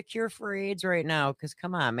probably a cure for AIDS right now. Because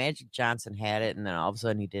come on, Magic Johnson had it, and then all of a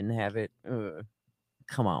sudden he didn't have it.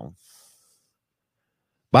 Come on.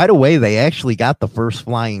 By the way, they actually got the first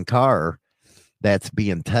flying car that's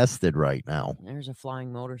being tested right now. There's a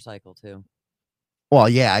flying motorcycle, too. Well,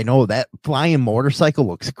 yeah, I know that flying motorcycle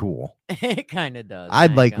looks cool. It kind of does.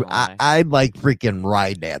 I'd like freaking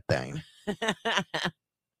ride that thing.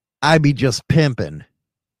 I'd be just pimping.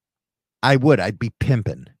 I'd be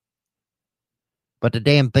pimping. But the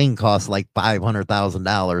damn thing costs like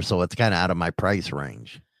 $500,000, so it's kind of out of my price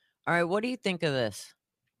range. All right, what do you think of this?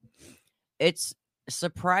 It's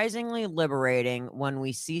surprisingly liberating when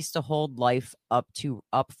we cease to hold life up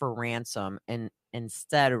for ransom and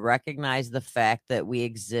instead recognize the fact that we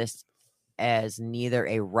exist as neither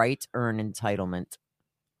a right or an entitlement.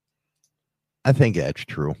 I think that's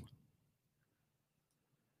true.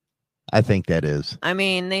 I think that is. I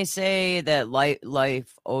mean, they say that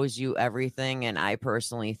life owes you everything, and I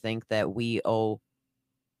personally think that we owe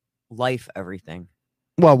life everything.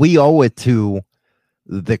 Well, we owe it to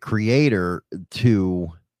the Creator to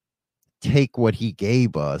take what he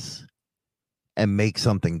gave us and make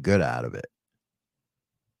something good out of it.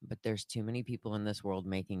 But there's too many people in this world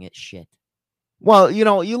making it shit. Well,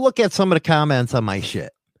 you look at some of the comments on my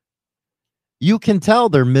shit. You can tell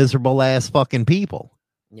they're miserable ass fucking people.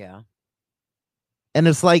 Yeah. And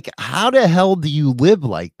it's like, how the hell do you live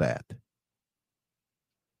like that?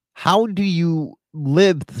 How do you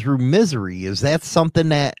live through misery? Is that something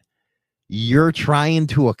that you're trying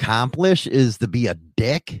to accomplish, is to be a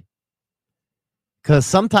dick? Because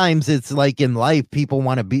sometimes it's like in life, people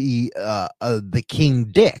want to be the king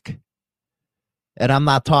dick. And I'm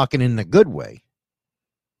not talking in a good way.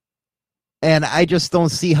 And I just don't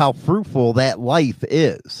see how fruitful that life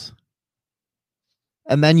is.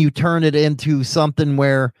 And then you turn it into something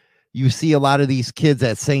where you see a lot of these kids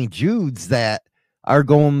at St. Jude's that are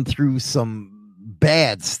going through some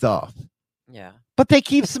bad stuff. Yeah. But they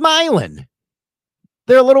keep smiling.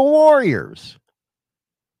 They're little warriors.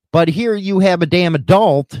 But here you have a damn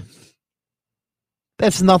adult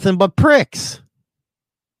that's nothing but pricks.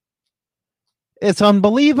 It's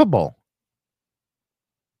unbelievable.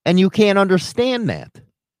 And you can't understand that.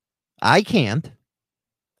 I can't.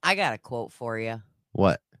 I got a quote for you.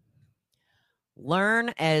 What?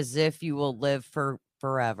 Learn as if you will live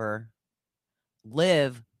forever.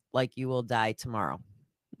 Live like you will die tomorrow.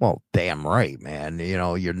 Well, damn right, man. You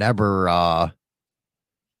know, you're never,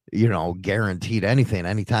 guaranteed anything.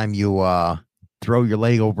 Anytime you throw your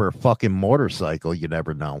leg over a fucking motorcycle, you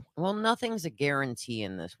never know. Well, nothing's a guarantee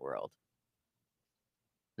in this world.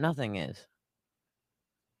 Nothing is.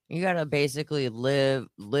 You gotta basically live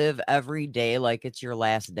every day like it's your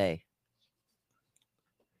last day.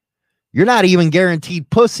 You're not even guaranteed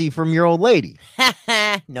pussy from your old lady.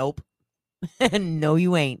 Nope. No,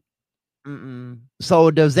 you ain't. Mm-mm.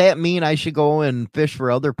 So does that mean I should go and fish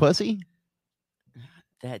for other pussy?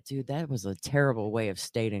 That was a terrible way of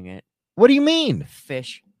stating it. What do you mean?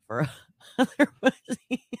 Fish for other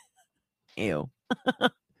pussy. Ew.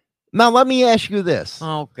 Now, let me ask you this.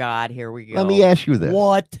 Oh, God, here we go. Let me ask you this.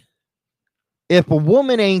 What? If a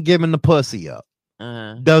woman ain't giving the pussy up,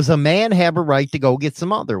 does a man have a right to go get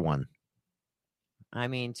some other one? I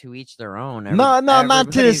mean, to each their own. No,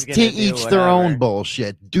 not to each their own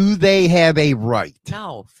bullshit. Do they have a right?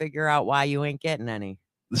 No, figure out why you ain't getting any.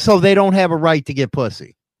 So they don't have a right to get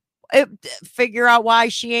pussy. Figure out why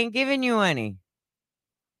she ain't giving you any.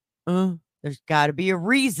 There's got to be a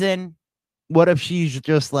reason. What if she's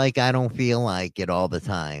just like, I don't feel like it all the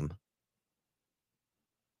time?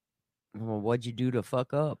 Well, what'd you do to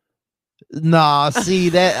fuck up? No, see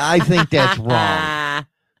that I think that's wrong.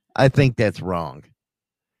 I think that's wrong.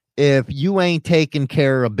 If you ain't taking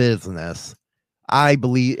care of business, I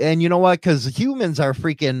believe, and you know what? Because humans are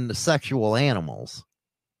freaking sexual animals.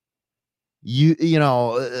 You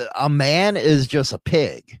know, a man is just a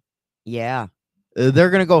pig. Yeah. They're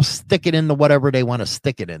going to go stick it into whatever they want to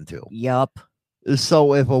stick it into. Yup.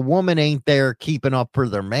 So if a woman ain't there keeping up for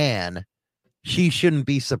their man, she shouldn't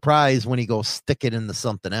be surprised when he goes stick it into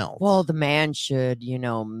something else. Well, the man should,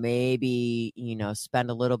 maybe, spend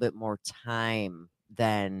a little bit more time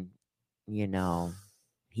than,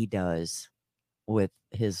 he does with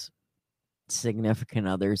his significant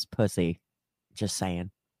other's pussy. Just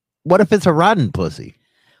saying. What if it's a rotten pussy?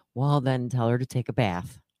 Well, then tell her to take a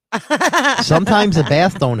bath. Sometimes a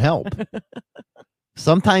bath don't help.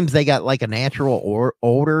 Sometimes they got like a natural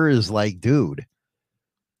odor is like, dude,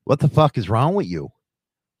 what the fuck is wrong with you?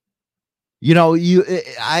 You know,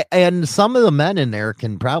 and some of the men in there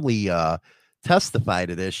can probably testify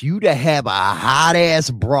to this. You'd have a hot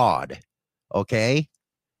ass broad, okay?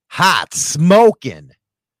 Hot, smoking.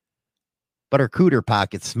 But her cooter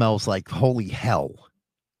pocket smells like holy hell.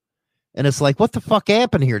 And it's like, what the fuck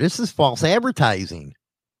happened here? This is false advertising.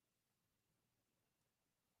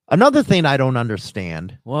 Another thing I don't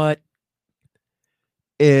understand. What?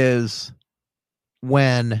 Is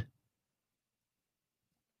when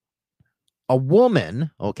a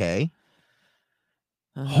woman, okay,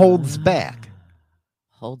 holds back.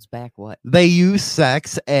 Holds back what? They use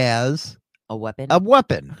sex as a weapon. A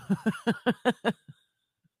weapon.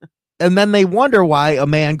 And then they wonder why a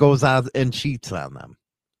man goes out and cheats on them.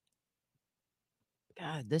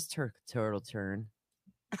 God, this turtle turn.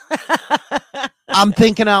 I'm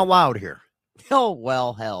thinking out loud here. Oh,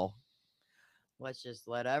 well, hell. Let's just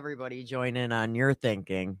let everybody join in on your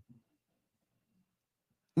thinking.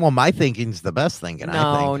 Well, my thinking's the best thinking. No,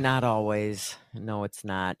 I think. Not always. No, it's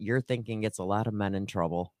not. Your thinking gets a lot of men in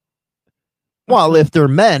trouble. Well, if they're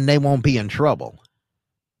men, they won't be in trouble.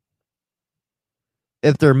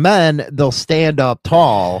 If they're men, they'll stand up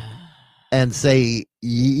tall and say,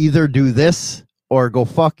 you either do this or go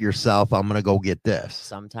fuck yourself. I'm going to go get this.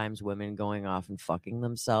 Sometimes women going off and fucking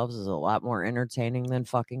themselves is a lot more entertaining than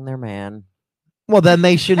fucking their man. Well, then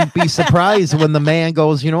they shouldn't be surprised when the man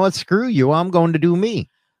goes, you know what? Screw you. I'm going to do me.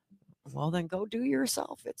 Well, then go do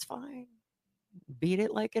yourself. It's fine. Beat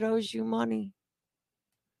it like it owes you money.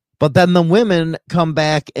 But then the women come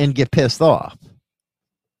back and get pissed off.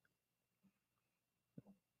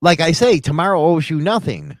 Like I say, tomorrow owes you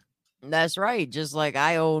nothing. That's right. Just like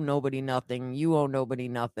I owe nobody nothing. You owe nobody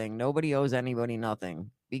nothing. Nobody owes anybody nothing.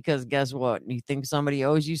 Because guess what? You think somebody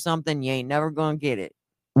owes you something, you ain't never going to get it.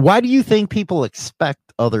 Why do you think people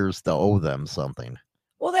expect others to owe them something?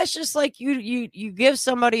 Well, that's just like you give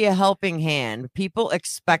somebody a helping hand. People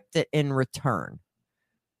expect it in return.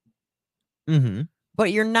 Mm-hmm.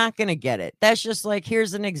 But you're not going to get it. That's just like,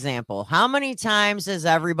 here's an example. How many times has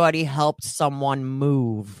everybody helped someone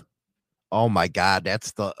move? Oh my God,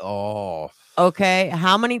 that's Okay,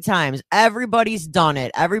 how many times? Everybody's done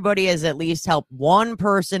it. Everybody has at least helped one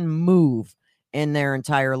person move in their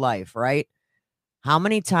entire life, right? How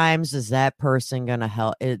many times is that person going to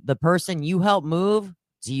help? The person you help move,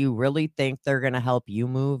 do you really think they're going to help you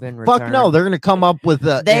move in return? Fuck no, they're going to come up with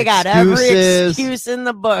they got excuses. Every excuse in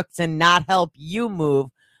the books and not help you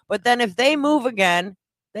move. But then if they move again,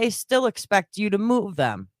 they still expect you to move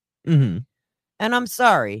them. Mm-hmm. And I'm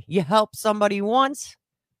sorry, you help somebody once,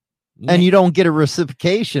 and you don't get a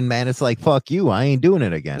reciprocation, man. It's like, fuck you, I ain't doing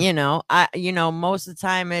it again. Most of the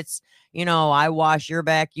time it's, I wash your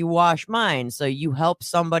back, you wash mine. So you help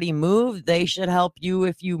somebody move, they should help you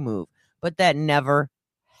if you move. But that never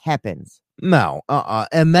happens. No,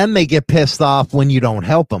 and then they get pissed off when you don't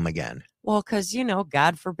help them again. Well, because,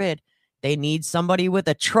 God forbid, they need somebody with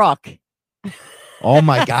a truck. Oh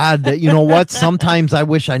my God. You know what? Sometimes I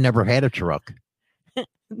wish I never had a truck.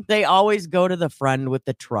 They always go to the friend with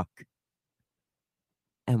the truck.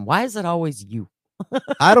 And why is it always you?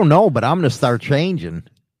 I don't know, but I'm going to start changing.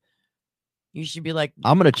 You should be like,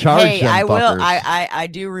 I'm going to charge hey, them I fuckers. will. I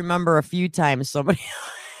do remember a few times somebody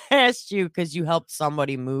asked you because you helped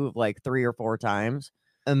somebody move like 3 or 4 times.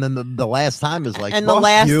 And then the last time is like, and the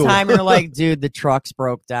last you. time you're like, dude, the truck's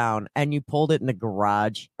broke down, and you pulled it in the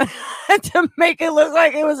garage to make it look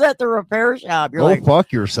like it was at the repair shop. You're like,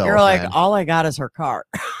 fuck yourself. You're like, man. all I got is her car.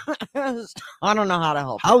 I don't know how to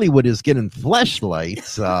help. Hollywood is getting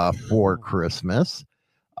fleshlights for Christmas,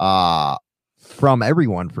 from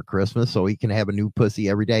everyone for Christmas, so he can have a new pussy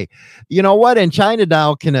every day. You know what? And China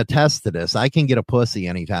Doll can attest to this. I can get a pussy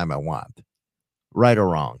anytime I want, right or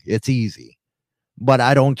wrong. It's easy. But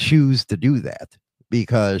I don't choose to do that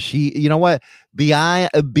because she, you know what,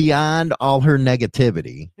 beyond all her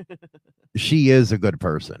negativity, she is a good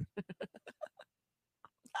person.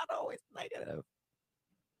 Not always negative.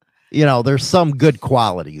 There's some good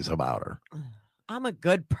qualities about her. I'm a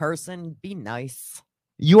good person. Be nice.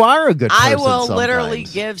 You are a good person. I will sometimes. literally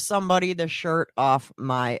give somebody the shirt off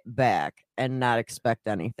my back and not expect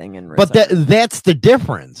anything in return. But that's the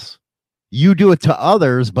difference. You do it to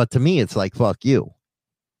others, but to me, it's like, fuck you.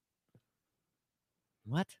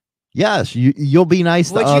 What? Yes, you'll be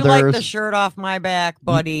nice Would to others. Would you like the shirt off my back,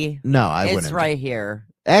 buddy? No, I wouldn't. It's right here.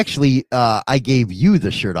 Actually, I gave you the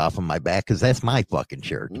shirt off of my back because that's my fucking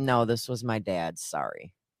shirt. No, this was my dad's.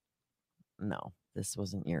 Sorry. No, this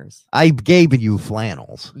wasn't yours. I gave you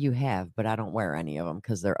flannels. You have, but I don't wear any of them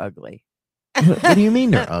because they're ugly. What do you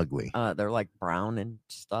mean they're ugly? They're like brown and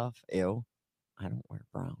stuff. Ew. I don't wear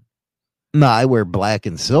brown. No, I wear black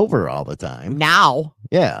and silver all the time. Now?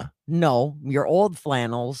 Yeah. No, your old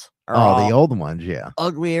flannels are the old ones, yeah.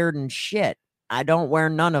 Uglier than shit. I don't wear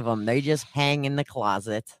none of them. They just hang in the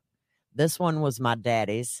closet. This one was my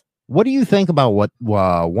daddy's. What do you think about what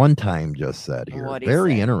One Time just said here?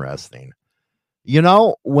 Very interesting.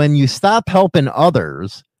 When you stop helping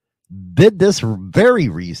others, did this very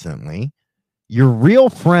recently, your real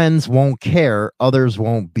friends won't care, others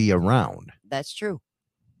won't be around. That's true.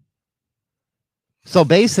 So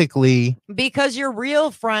basically, because your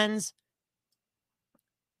real friends,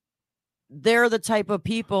 they're the type of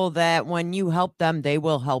people that when you help them, they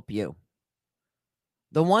will help you.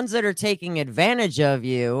 The ones that are taking advantage of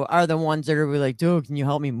you are the ones that are like, dude, can you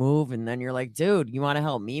help me move? And then you're like, dude, you want to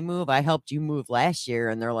help me move? I helped you move last year.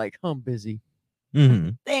 And they're like, I'm busy. Mm-hmm.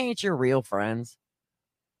 They ain't your real friends.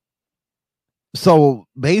 So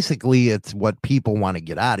basically, it's what people want to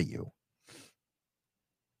get out of you.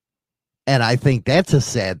 And I think that's a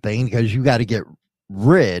sad thing because you got to get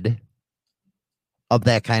rid of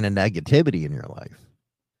that kind of negativity in your life.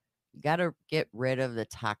 You got to get rid of the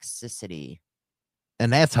toxicity.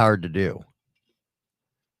 And that's hard to do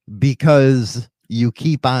because you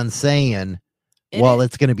keep on saying,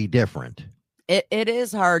 it's going to be different. It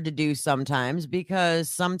is hard to do sometimes because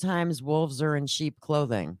sometimes wolves are in sheep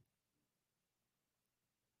clothing.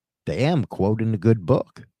 Damn, quoting a good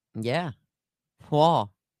book. Yeah.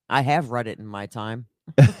 Well, I have read it in my time.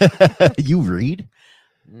 You read?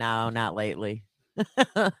 No, not lately.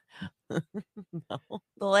 No.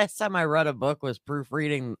 The last time I read a book was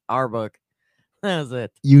proofreading our book. That was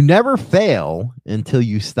it. You never fail until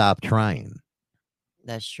you stop trying.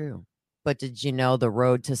 That's true. But did you know the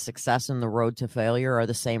road to success and the road to failure are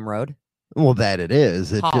the same road? Well, that it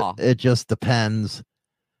is. Huh. It just depends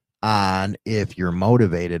on if you're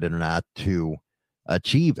motivated or not to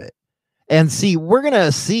achieve it. And see, we're going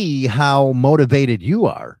to see how motivated you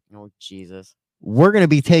are. Oh, Jesus. We're going to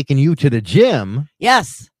be taking you to the gym.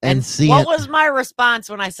 Yes. And see what was my response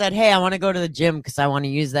when I said, hey, I want to go to the gym because I want to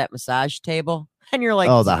use that massage table? And you're like,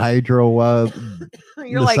 oh, the hydro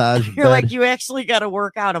you're massage like, you're like, bed. you actually got to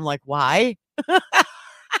work out. I'm like, why?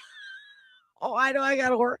 Oh, why do I got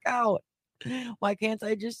to work out? Why can't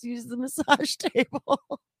I just use the massage table?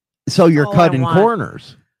 So you're all I cutting want.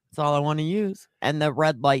 corners. That's all I want to use. And the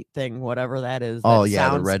red light thing, whatever that is. Oh, that yeah,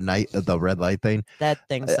 sounds, the red light thing. That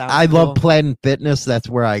thing sounds I love cool. Planet Fitness. That's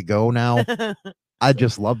where I go now. I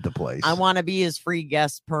just love the place. I want to be his free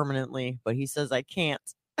guest permanently, but he says I can't.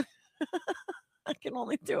 I can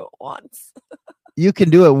only do it once. You can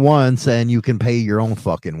do it once and you can pay your own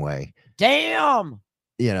fucking way. Damn.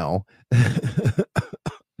 You know.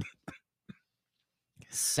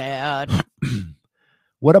 Sad.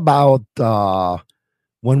 What about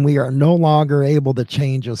when we are no longer able to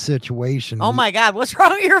change a situation? Oh my God, what's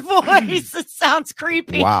wrong with your voice? It sounds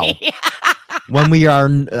creepy. Wow. When we are,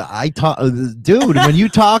 I talk, dude, when you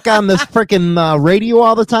talk on this freaking radio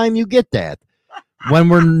all the time, you get that. When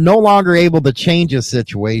we're no longer able to change a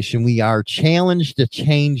situation, we are challenged to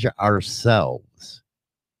change ourselves.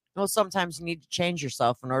 Well, sometimes you need to change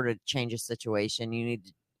yourself in order to change a situation. You need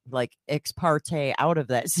to like ex parte out of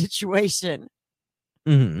that situation.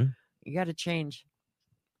 Mm-hmm. You got to change.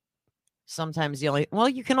 Sometimes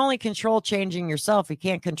you can only control changing yourself. You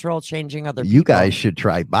can't control changing other people. You guys should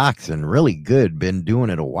try boxing. Really good. Been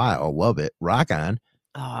doing it a while. Love it. Rock on.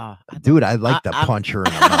 Dude, I'd like to punch her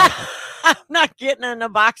in the mouth. I'm not getting in a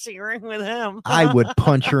boxing ring with him. I would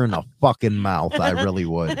punch her in the fucking mouth. I really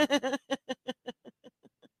would.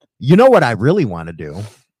 You know what I really want to do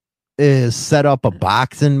is set up a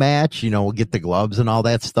boxing match. You know, we'll get the gloves and all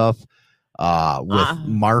that stuff with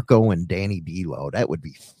Marco and Danny D'Lo. That would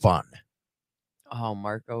be fun. Oh,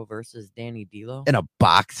 Marco versus Danny D'Lo in a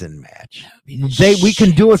boxing match. We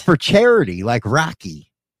can do it for charity, like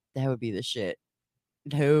Rocky. That would be the shit,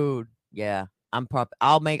 dude. Yeah,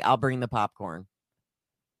 I'll bring the popcorn.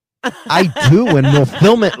 I do, and we'll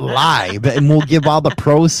film it live, and we'll give all the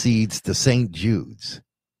proceeds to St. Jude's.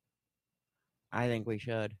 I think we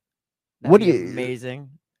should. What do you? Amazing.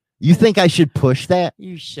 You think I should push that?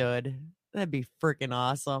 You should. That'd be freaking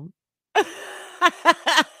awesome.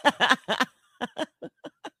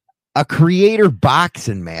 A creator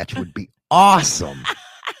boxing match would be awesome.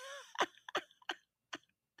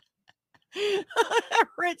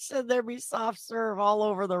 Rich said there'd be soft serve all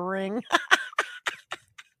over the ring.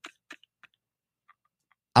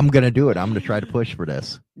 I'm going to do it. I'm going to try to push for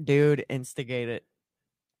this. Dude, instigate it.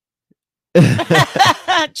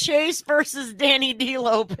 Chase versus Danny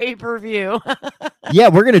D'Lo pay-per-view. Yeah,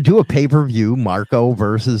 we're going to do a pay-per-view. Marco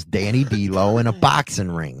versus Danny D'Lo in a boxing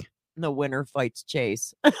ring. The winner fights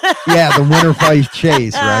Chase. Yeah, the winner fights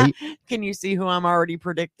Chase, right? Can you see who I'm already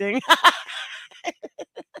predicting?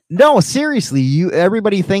 No, seriously,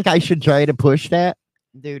 everybody think I should try to push that?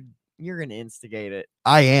 Dude, you're going to instigate it.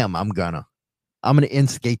 I am. I'm going to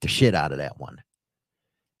instigate the shit out of that one.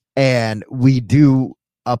 And we do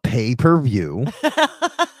a pay-per-view,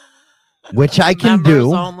 which I can members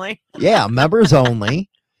do. Only. Yeah, members only.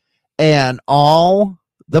 And all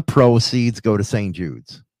the proceeds go to St.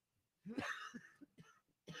 Jude's.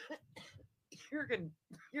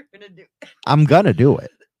 You're gonna do. I'm gonna do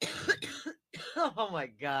it. Oh my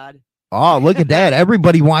God. Oh, look at that.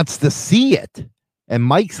 Everybody wants to see it. And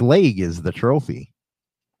Mike's leg is the trophy.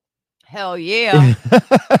 Hell yeah.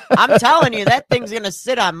 I'm telling you, that thing's gonna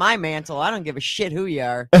sit on my mantle. I don't give a shit who you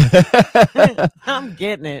are. I'm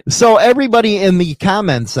getting it. So everybody in the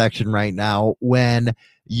comment section right now, when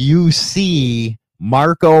you see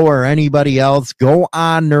Marco or anybody else go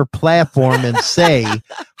on their platform and say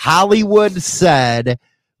Hollywood said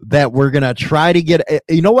that we're going to try to get,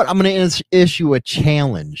 you know what? I'm going to issue a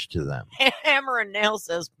challenge to them. Hammer and Nail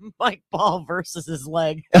says Mike Ball versus his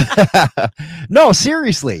leg. No,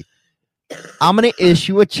 seriously. I'm going to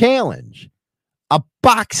issue a challenge. A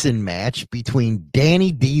boxing match between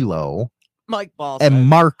Danny D'Lo Mike Ball and says,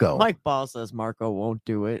 Marco. Mike Ball says Marco won't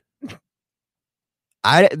do it.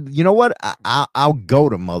 You know what? I'll go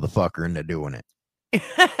to motherfucker into doing it.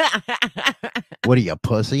 What are you,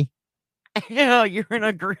 pussy? Yeah, you're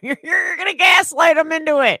gonna gaslight him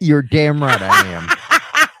into it. You're damn right I am.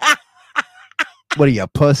 What are you,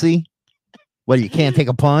 pussy? What, you can't take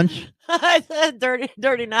a punch? I said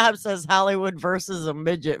Dirty Knob says Hollywood versus a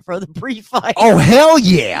midget for the pre-fight. Oh, hell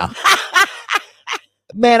yeah.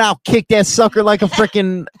 Man, I'll kick that sucker like a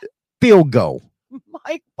freaking field goal.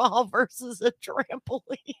 Mike Ball versus a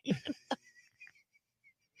trampoline.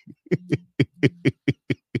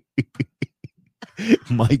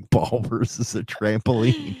 Mike Ball versus a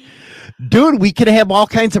trampoline. Dude, we could have all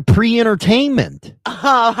kinds of pre-entertainment.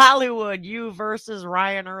 Oh, Hollywood, you versus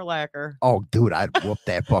Ryan Urlacher. Oh, dude, I'd whoop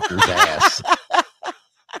that fucker's ass.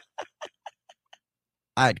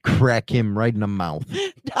 I'd crack him right in the mouth.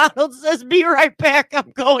 Donald says, be right back.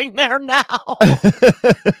 I'm going there now.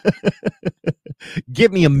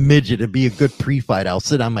 Give me a midget. It'd be a good pre-fight. I'll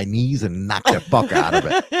sit on my knees and knock the fuck out of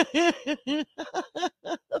it.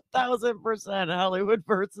 1,000% Hollywood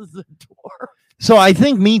versus a dwarf. So I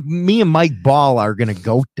think me and Mike Ball are going to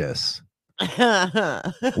goat this. We're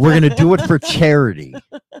going to do it for charity.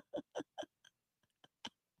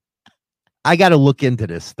 I got to look into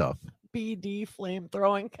this stuff. BD flame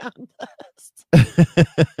throwing contest.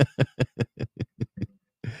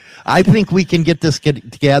 I think we can get this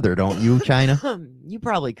together, don't you, China? You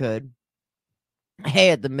probably could. Hey,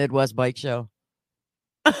 at the Midwest Bike Show.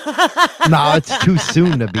 No, it's too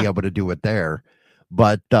soon to be able to do it there.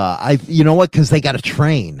 But you know what? Because they got to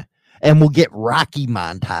train, and we'll get Rocky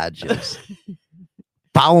montages.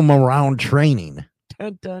 Follow them around training.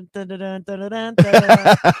 Dun, dun, dun, dun, dun, dun, dun,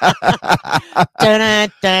 dun. Dun,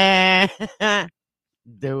 dun, dun.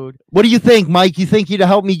 Dude, what do you think, Mike? You think you'd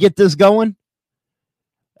help me get this going?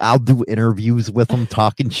 I'll do interviews with them,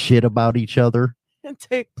 talking shit about each other.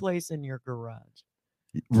 Take place in your garage,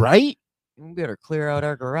 right? We better clear out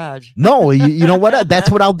our garage. No, you know what? That's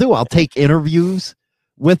what I'll do. I'll take interviews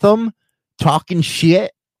with them, talking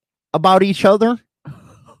shit about each other.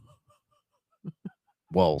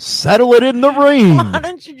 Well, settle it in the ring. Why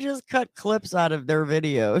don't you just cut clips out of their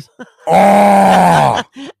videos? Oh!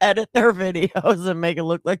 Edit their videos and make it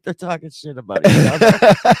look like they're talking shit about each other.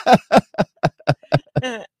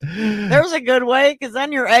 There's a good way, because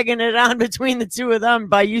then you're egging it on between the two of them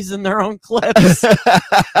by using their own clips.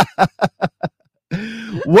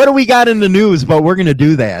 What do we got in the news? But we're going to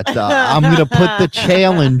do that. I'm going to put the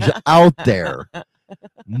challenge out there.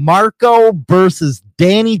 Marco versus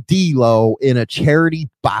Danny D'Lo in a charity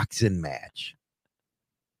boxing match.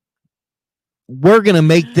 We're going to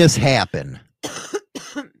make this happen.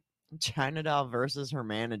 China Doll versus her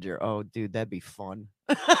manager. Oh, dude, that'd be fun.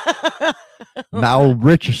 Now,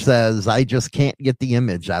 Rich says, I just can't get the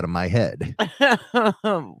image out of my head.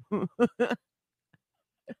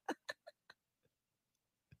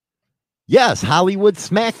 Yes, Hollywood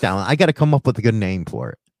SmackDown. I got to come up with a good name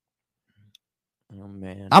for it. Oh,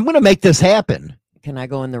 man. I'm going to make this happen. Can I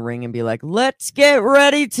go in the ring and be like, let's get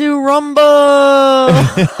ready to rumble?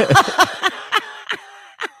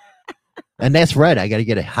 And that's right. I got to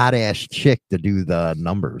get a hot ass chick to do the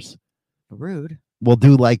numbers. Rude. We'll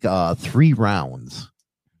do like 3 rounds.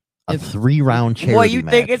 A 3-round charity What, you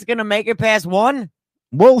match. think it's going to make it past 1?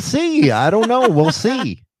 We'll see. I don't know. We'll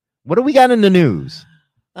see. What do we got in the news?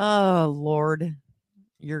 Oh, Lord.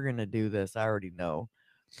 You're going to do this. I already know.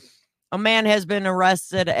 A man has been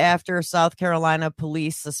arrested after South Carolina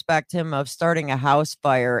police suspect him of starting a house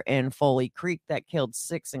fire in Foley Creek that killed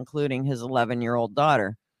 6, including his 11-year-old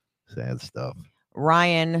daughter. Sad stuff.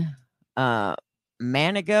 Ryan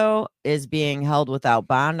Manigo is being held without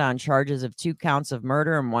bond on charges of 2 counts of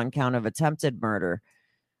murder and 1 count of attempted murder.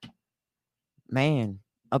 Man,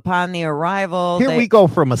 upon the arrival, Here we go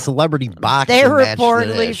from a celebrity boxing they match to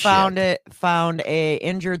reportedly this found a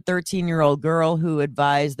injured 13-year-old girl who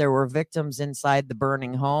advised there were victims inside the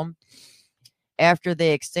burning home. After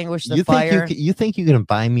they extinguished the fire, you think you can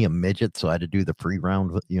buy me a midget so I had to do the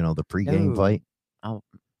pre-round, the pre-game fight?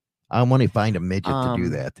 I want to find a midget to do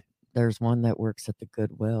that. There's one that works at the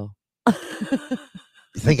Goodwill. You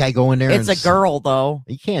think I go in there? It's a girl, though.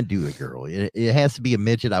 You can't do a girl. It has to be a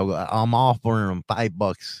midget. I'm offering them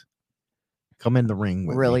 $5. Come in the ring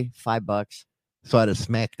with me. Really? $5? So I had to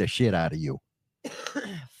smack the shit out of you.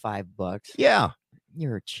 $5? Yeah.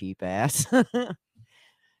 You're a cheap ass.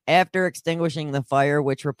 After extinguishing the fire,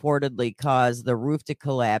 which reportedly caused the roof to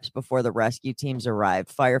collapse before the rescue teams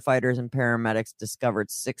arrived, firefighters and paramedics discovered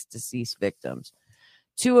 6 deceased victims.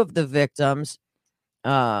 2 of the victims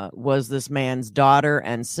was this man's daughter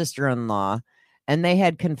and sister-in-law, and they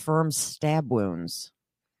had confirmed stab wounds.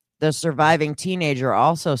 The surviving teenager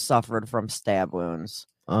also suffered from stab wounds.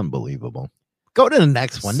 Unbelievable. Go to the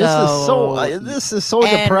next one. This is so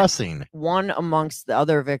depressing. One of the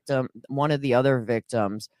other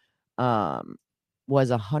victims,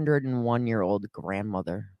 was a 101-year-old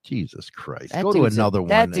grandmother. Jesus Christ. That Go to dude's a- another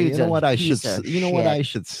that one. dude's You know a what I piece should of you know what I shit.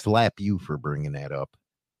 should slap you for bringing that up.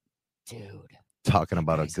 Dude. Talking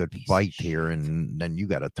about a guy's a good piece of fight shit. here, and then you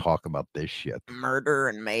got to talk about this shit. Murder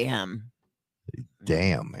and mayhem.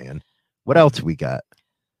 Damn, man. What else we got?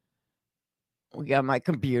 We got my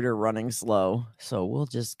computer running slow, so we'll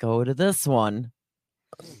just go to this one.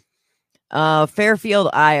 Fairfield,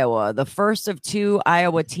 Iowa. The first of 2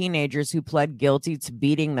 Iowa teenagers who pled guilty to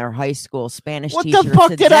beating their high school Spanish What teacher the fuck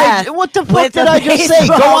to did death. What the fuck with did a I just say?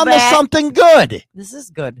 Go baseball on to bat. something good. This is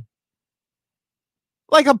good.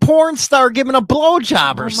 Like a porn star giving a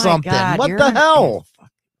blowjob Oh or my something. God, What you're the an hell?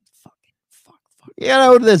 Fuck. You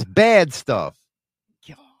know, this bad stuff.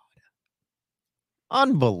 God.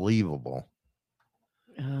 Unbelievable.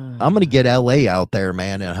 I'm gonna get LA out there,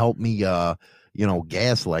 man, and help me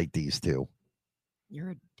gaslight these two.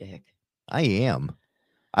 You're a dick. I am.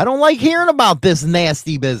 I don't like hearing about this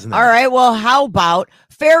nasty business. All right, well, how about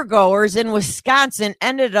fairgoers in Wisconsin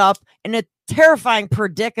ended up in a terrifying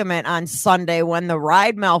predicament on Sunday when the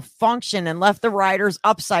ride malfunctioned and left the riders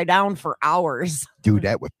upside down for hours. Dude,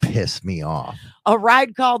 that would piss me off. A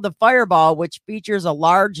ride called the Fireball, which features a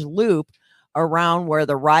large loop around where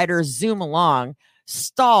the riders zoom along,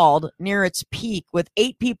 stalled near its peak with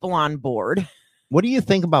 8 people on board. What do you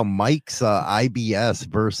think about Mike's IBS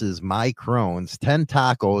versus my Crohn's? 10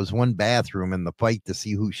 tacos, 1 bathroom in the fight to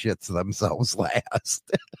see who shits themselves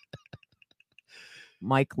last.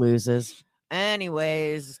 Mike loses.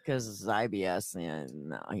 Anyways, because it's IBS,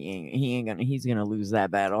 no, he's gonna lose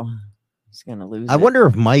that battle. He's gonna lose. I wonder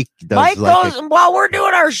if Mike does. Mike like goes while we're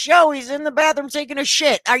doing our show. He's in the bathroom taking a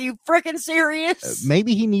shit. Are you freaking serious?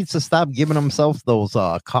 maybe he needs to stop giving himself those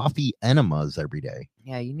coffee enemas every day.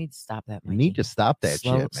 Yeah, you need to stop that. You need to stop that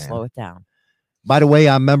shit, man. Slow it down. By the way,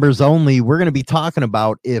 on members only, we're going to be talking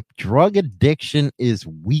about if drug addiction is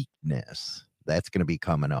weakness. That's going to be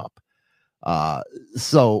coming up.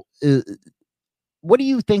 What do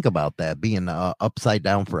you think about that being upside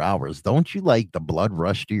down for hours? Don't you like the blood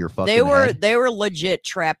rush to your fucking head? They were legit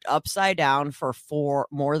trapped upside down for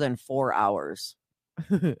more than 4 hours.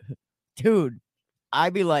 Dude,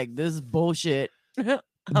 I'd be like, this is bullshit.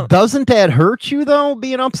 Doesn't that hurt you though,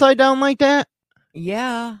 being upside down like that?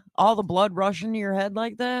 Yeah, all the blood rushing to your head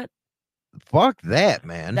like that. Fuck that,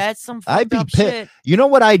 man. That's some I'd fucked be up pissed. shit. You know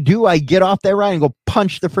what I do? I get off that ride and go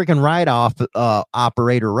punch the freaking ride off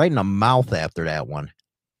operator right in the mouth after that one.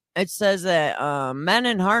 It says that men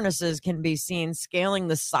in harnesses can be seen scaling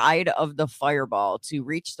the side of the Fireball to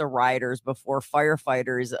reach the riders before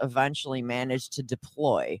firefighters eventually managed to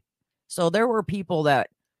deploy. So there were people that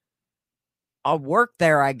worked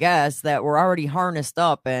there, I guess, that were already harnessed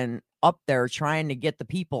up and up there trying to get the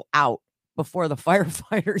people out before the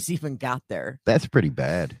firefighters even got there. That's pretty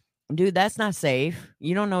bad. Dude, that's not safe.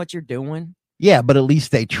 You don't know what you're doing. Yeah, but at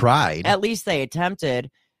least they tried. At least they attempted.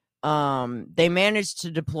 They managed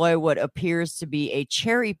to deploy what appears to be a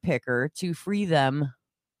cherry picker to free them.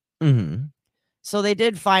 Mm-hmm. So they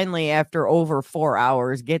did finally, after over 4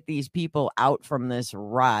 hours, get these people out from this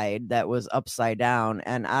ride that was upside down.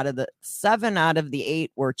 And 7 out of the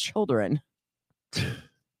 8 were children.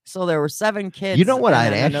 So there were 7 kids. You know what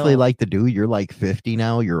I'd actually like to do? You're like 50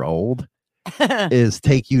 now. You're old. Is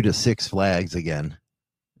take you to Six Flags again.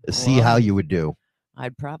 See how you would do.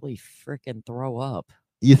 I'd probably freaking throw up.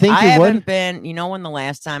 You think I you haven't would? been, you know when the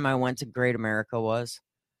last time I went to Great America was?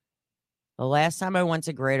 The last time I went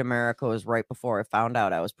to Great America was right before I found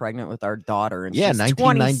out I was pregnant with our daughter. And she's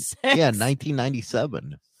 26.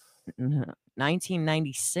 1997.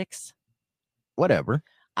 1996. Whatever.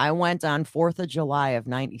 I went on 4th of July of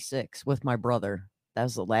 96 with my brother. That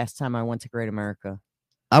was the last time I went to Great America.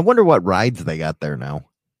 I wonder what rides they got there now.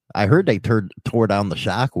 I heard they tore down the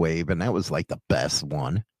Shockwave, and that was like the best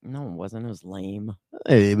one. No, it wasn't. It was lame.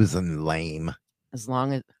 It was lame. As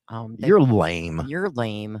long as you're lame. You're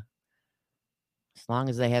lame. As long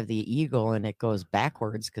as they have the eagle and it goes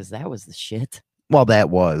backwards, because that was the shit. Well, that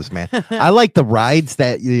was, man. I like the rides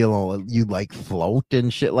that you like float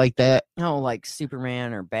and shit like that. Oh, like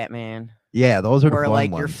Superman or Batman. Yeah, those are the where fun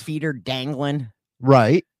like ones. your feet are dangling.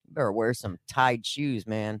 Right. You better wear some tied shoes,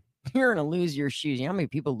 man. You're gonna lose your shoes. You know how many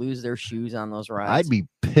people lose their shoes on those rides? I'd be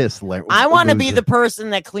pissed. I want to be the person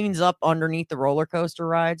that cleans up underneath the roller coaster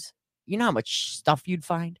rides. You know how much stuff you'd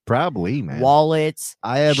find? Probably, man. Wallets.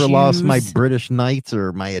 I ever lost my British Knights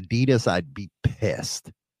or my Adidas, I'd be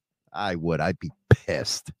pissed. I would. I'd be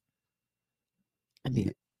pissed.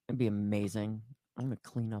 It'd be amazing. I'm gonna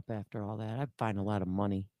clean up after all that. I'd find a lot of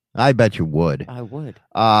money. I bet you would. I would.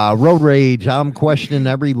 Road rage. I'm questioning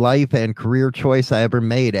every life and career choice I ever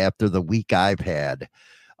made after the week I've had.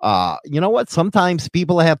 You know what? Sometimes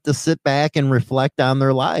people have to sit back and reflect on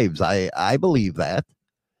their lives. I believe that,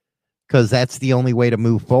 because that's the only way to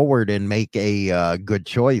move forward and make a good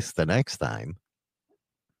choice the next time.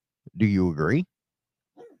 Do you agree?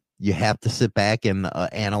 You have to sit back and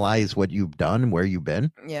analyze what you've done, where you've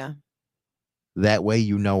been. Yeah. That way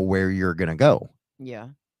you know where you're going to go. Yeah.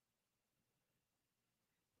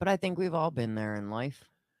 But I think we've all been there in life.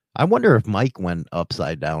 I wonder if Mike went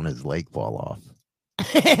upside down, his leg fall off.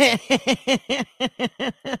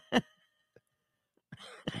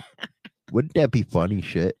 Wouldn't that be funny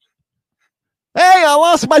shit? Hey, I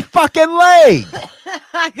lost my fucking leg.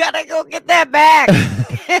 I gotta go get that back.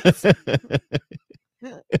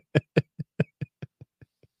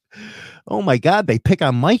 Oh my God, they pick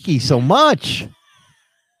on Mikey so much.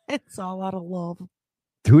 It's all out of love.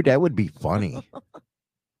 Dude, that would be funny.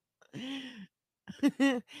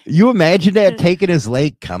 You imagine that, taking his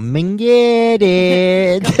leg? Come and get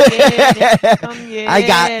it. Come get it. Come get I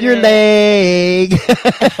got it. your leg.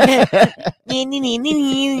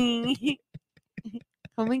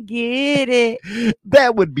 Come and get it.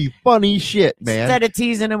 That would be funny shit, man. Instead of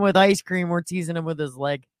teasing him with ice cream, we're teasing him with his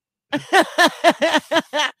leg.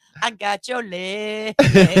 I got your leg,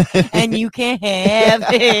 and you can have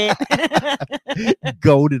it.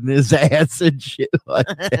 Goading his ass and shit like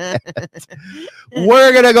that.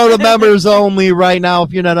 We're going to go to members only right now.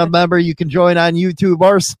 If you're not a member, you can join on YouTube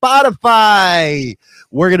or Spotify.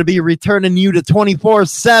 We're going to be returning you to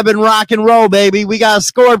 24/7 rock and roll, baby. We got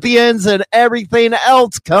Scorpions and everything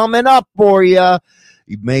else coming up for you.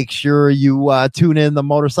 Make sure you tune in to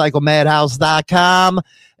motorcyclemadhouse.com.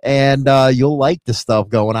 And you'll like the stuff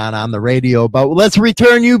going on the radio. But let's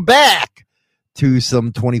return you back to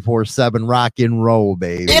some 24/7 rock and roll,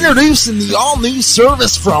 baby. Introducing the all-new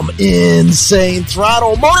service from Insane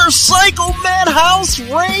Throttle, Motorcycle Madhouse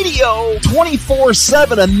Radio.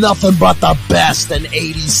 24/7 and nothing but the best in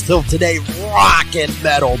 80s till today rock and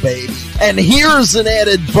metal, baby. And here's an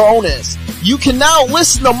added bonus. You can now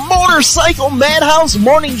listen to Motorcycle Madhouse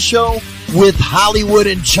Morning Show with Hollywood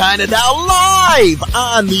and Chinatown live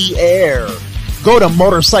on the air. Go to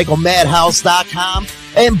motorcyclemadhouse.com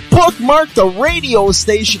and bookmark the radio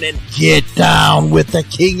station and get down with the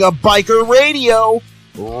king of biker radio.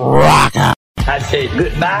 Rock on. I say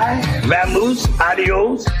goodbye, vamoose,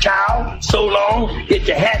 adios, ciao, so long, get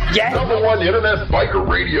your hat jack. #1 internet biker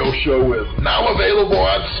radio show is now available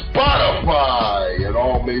on Spotify and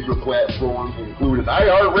all major platforms, including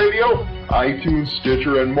iHeartRadio, iTunes,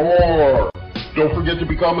 Stitcher, and more. Don't forget to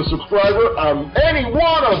become a subscriber on any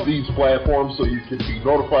one of these platforms so you can be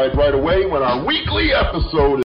notified right away when our weekly episode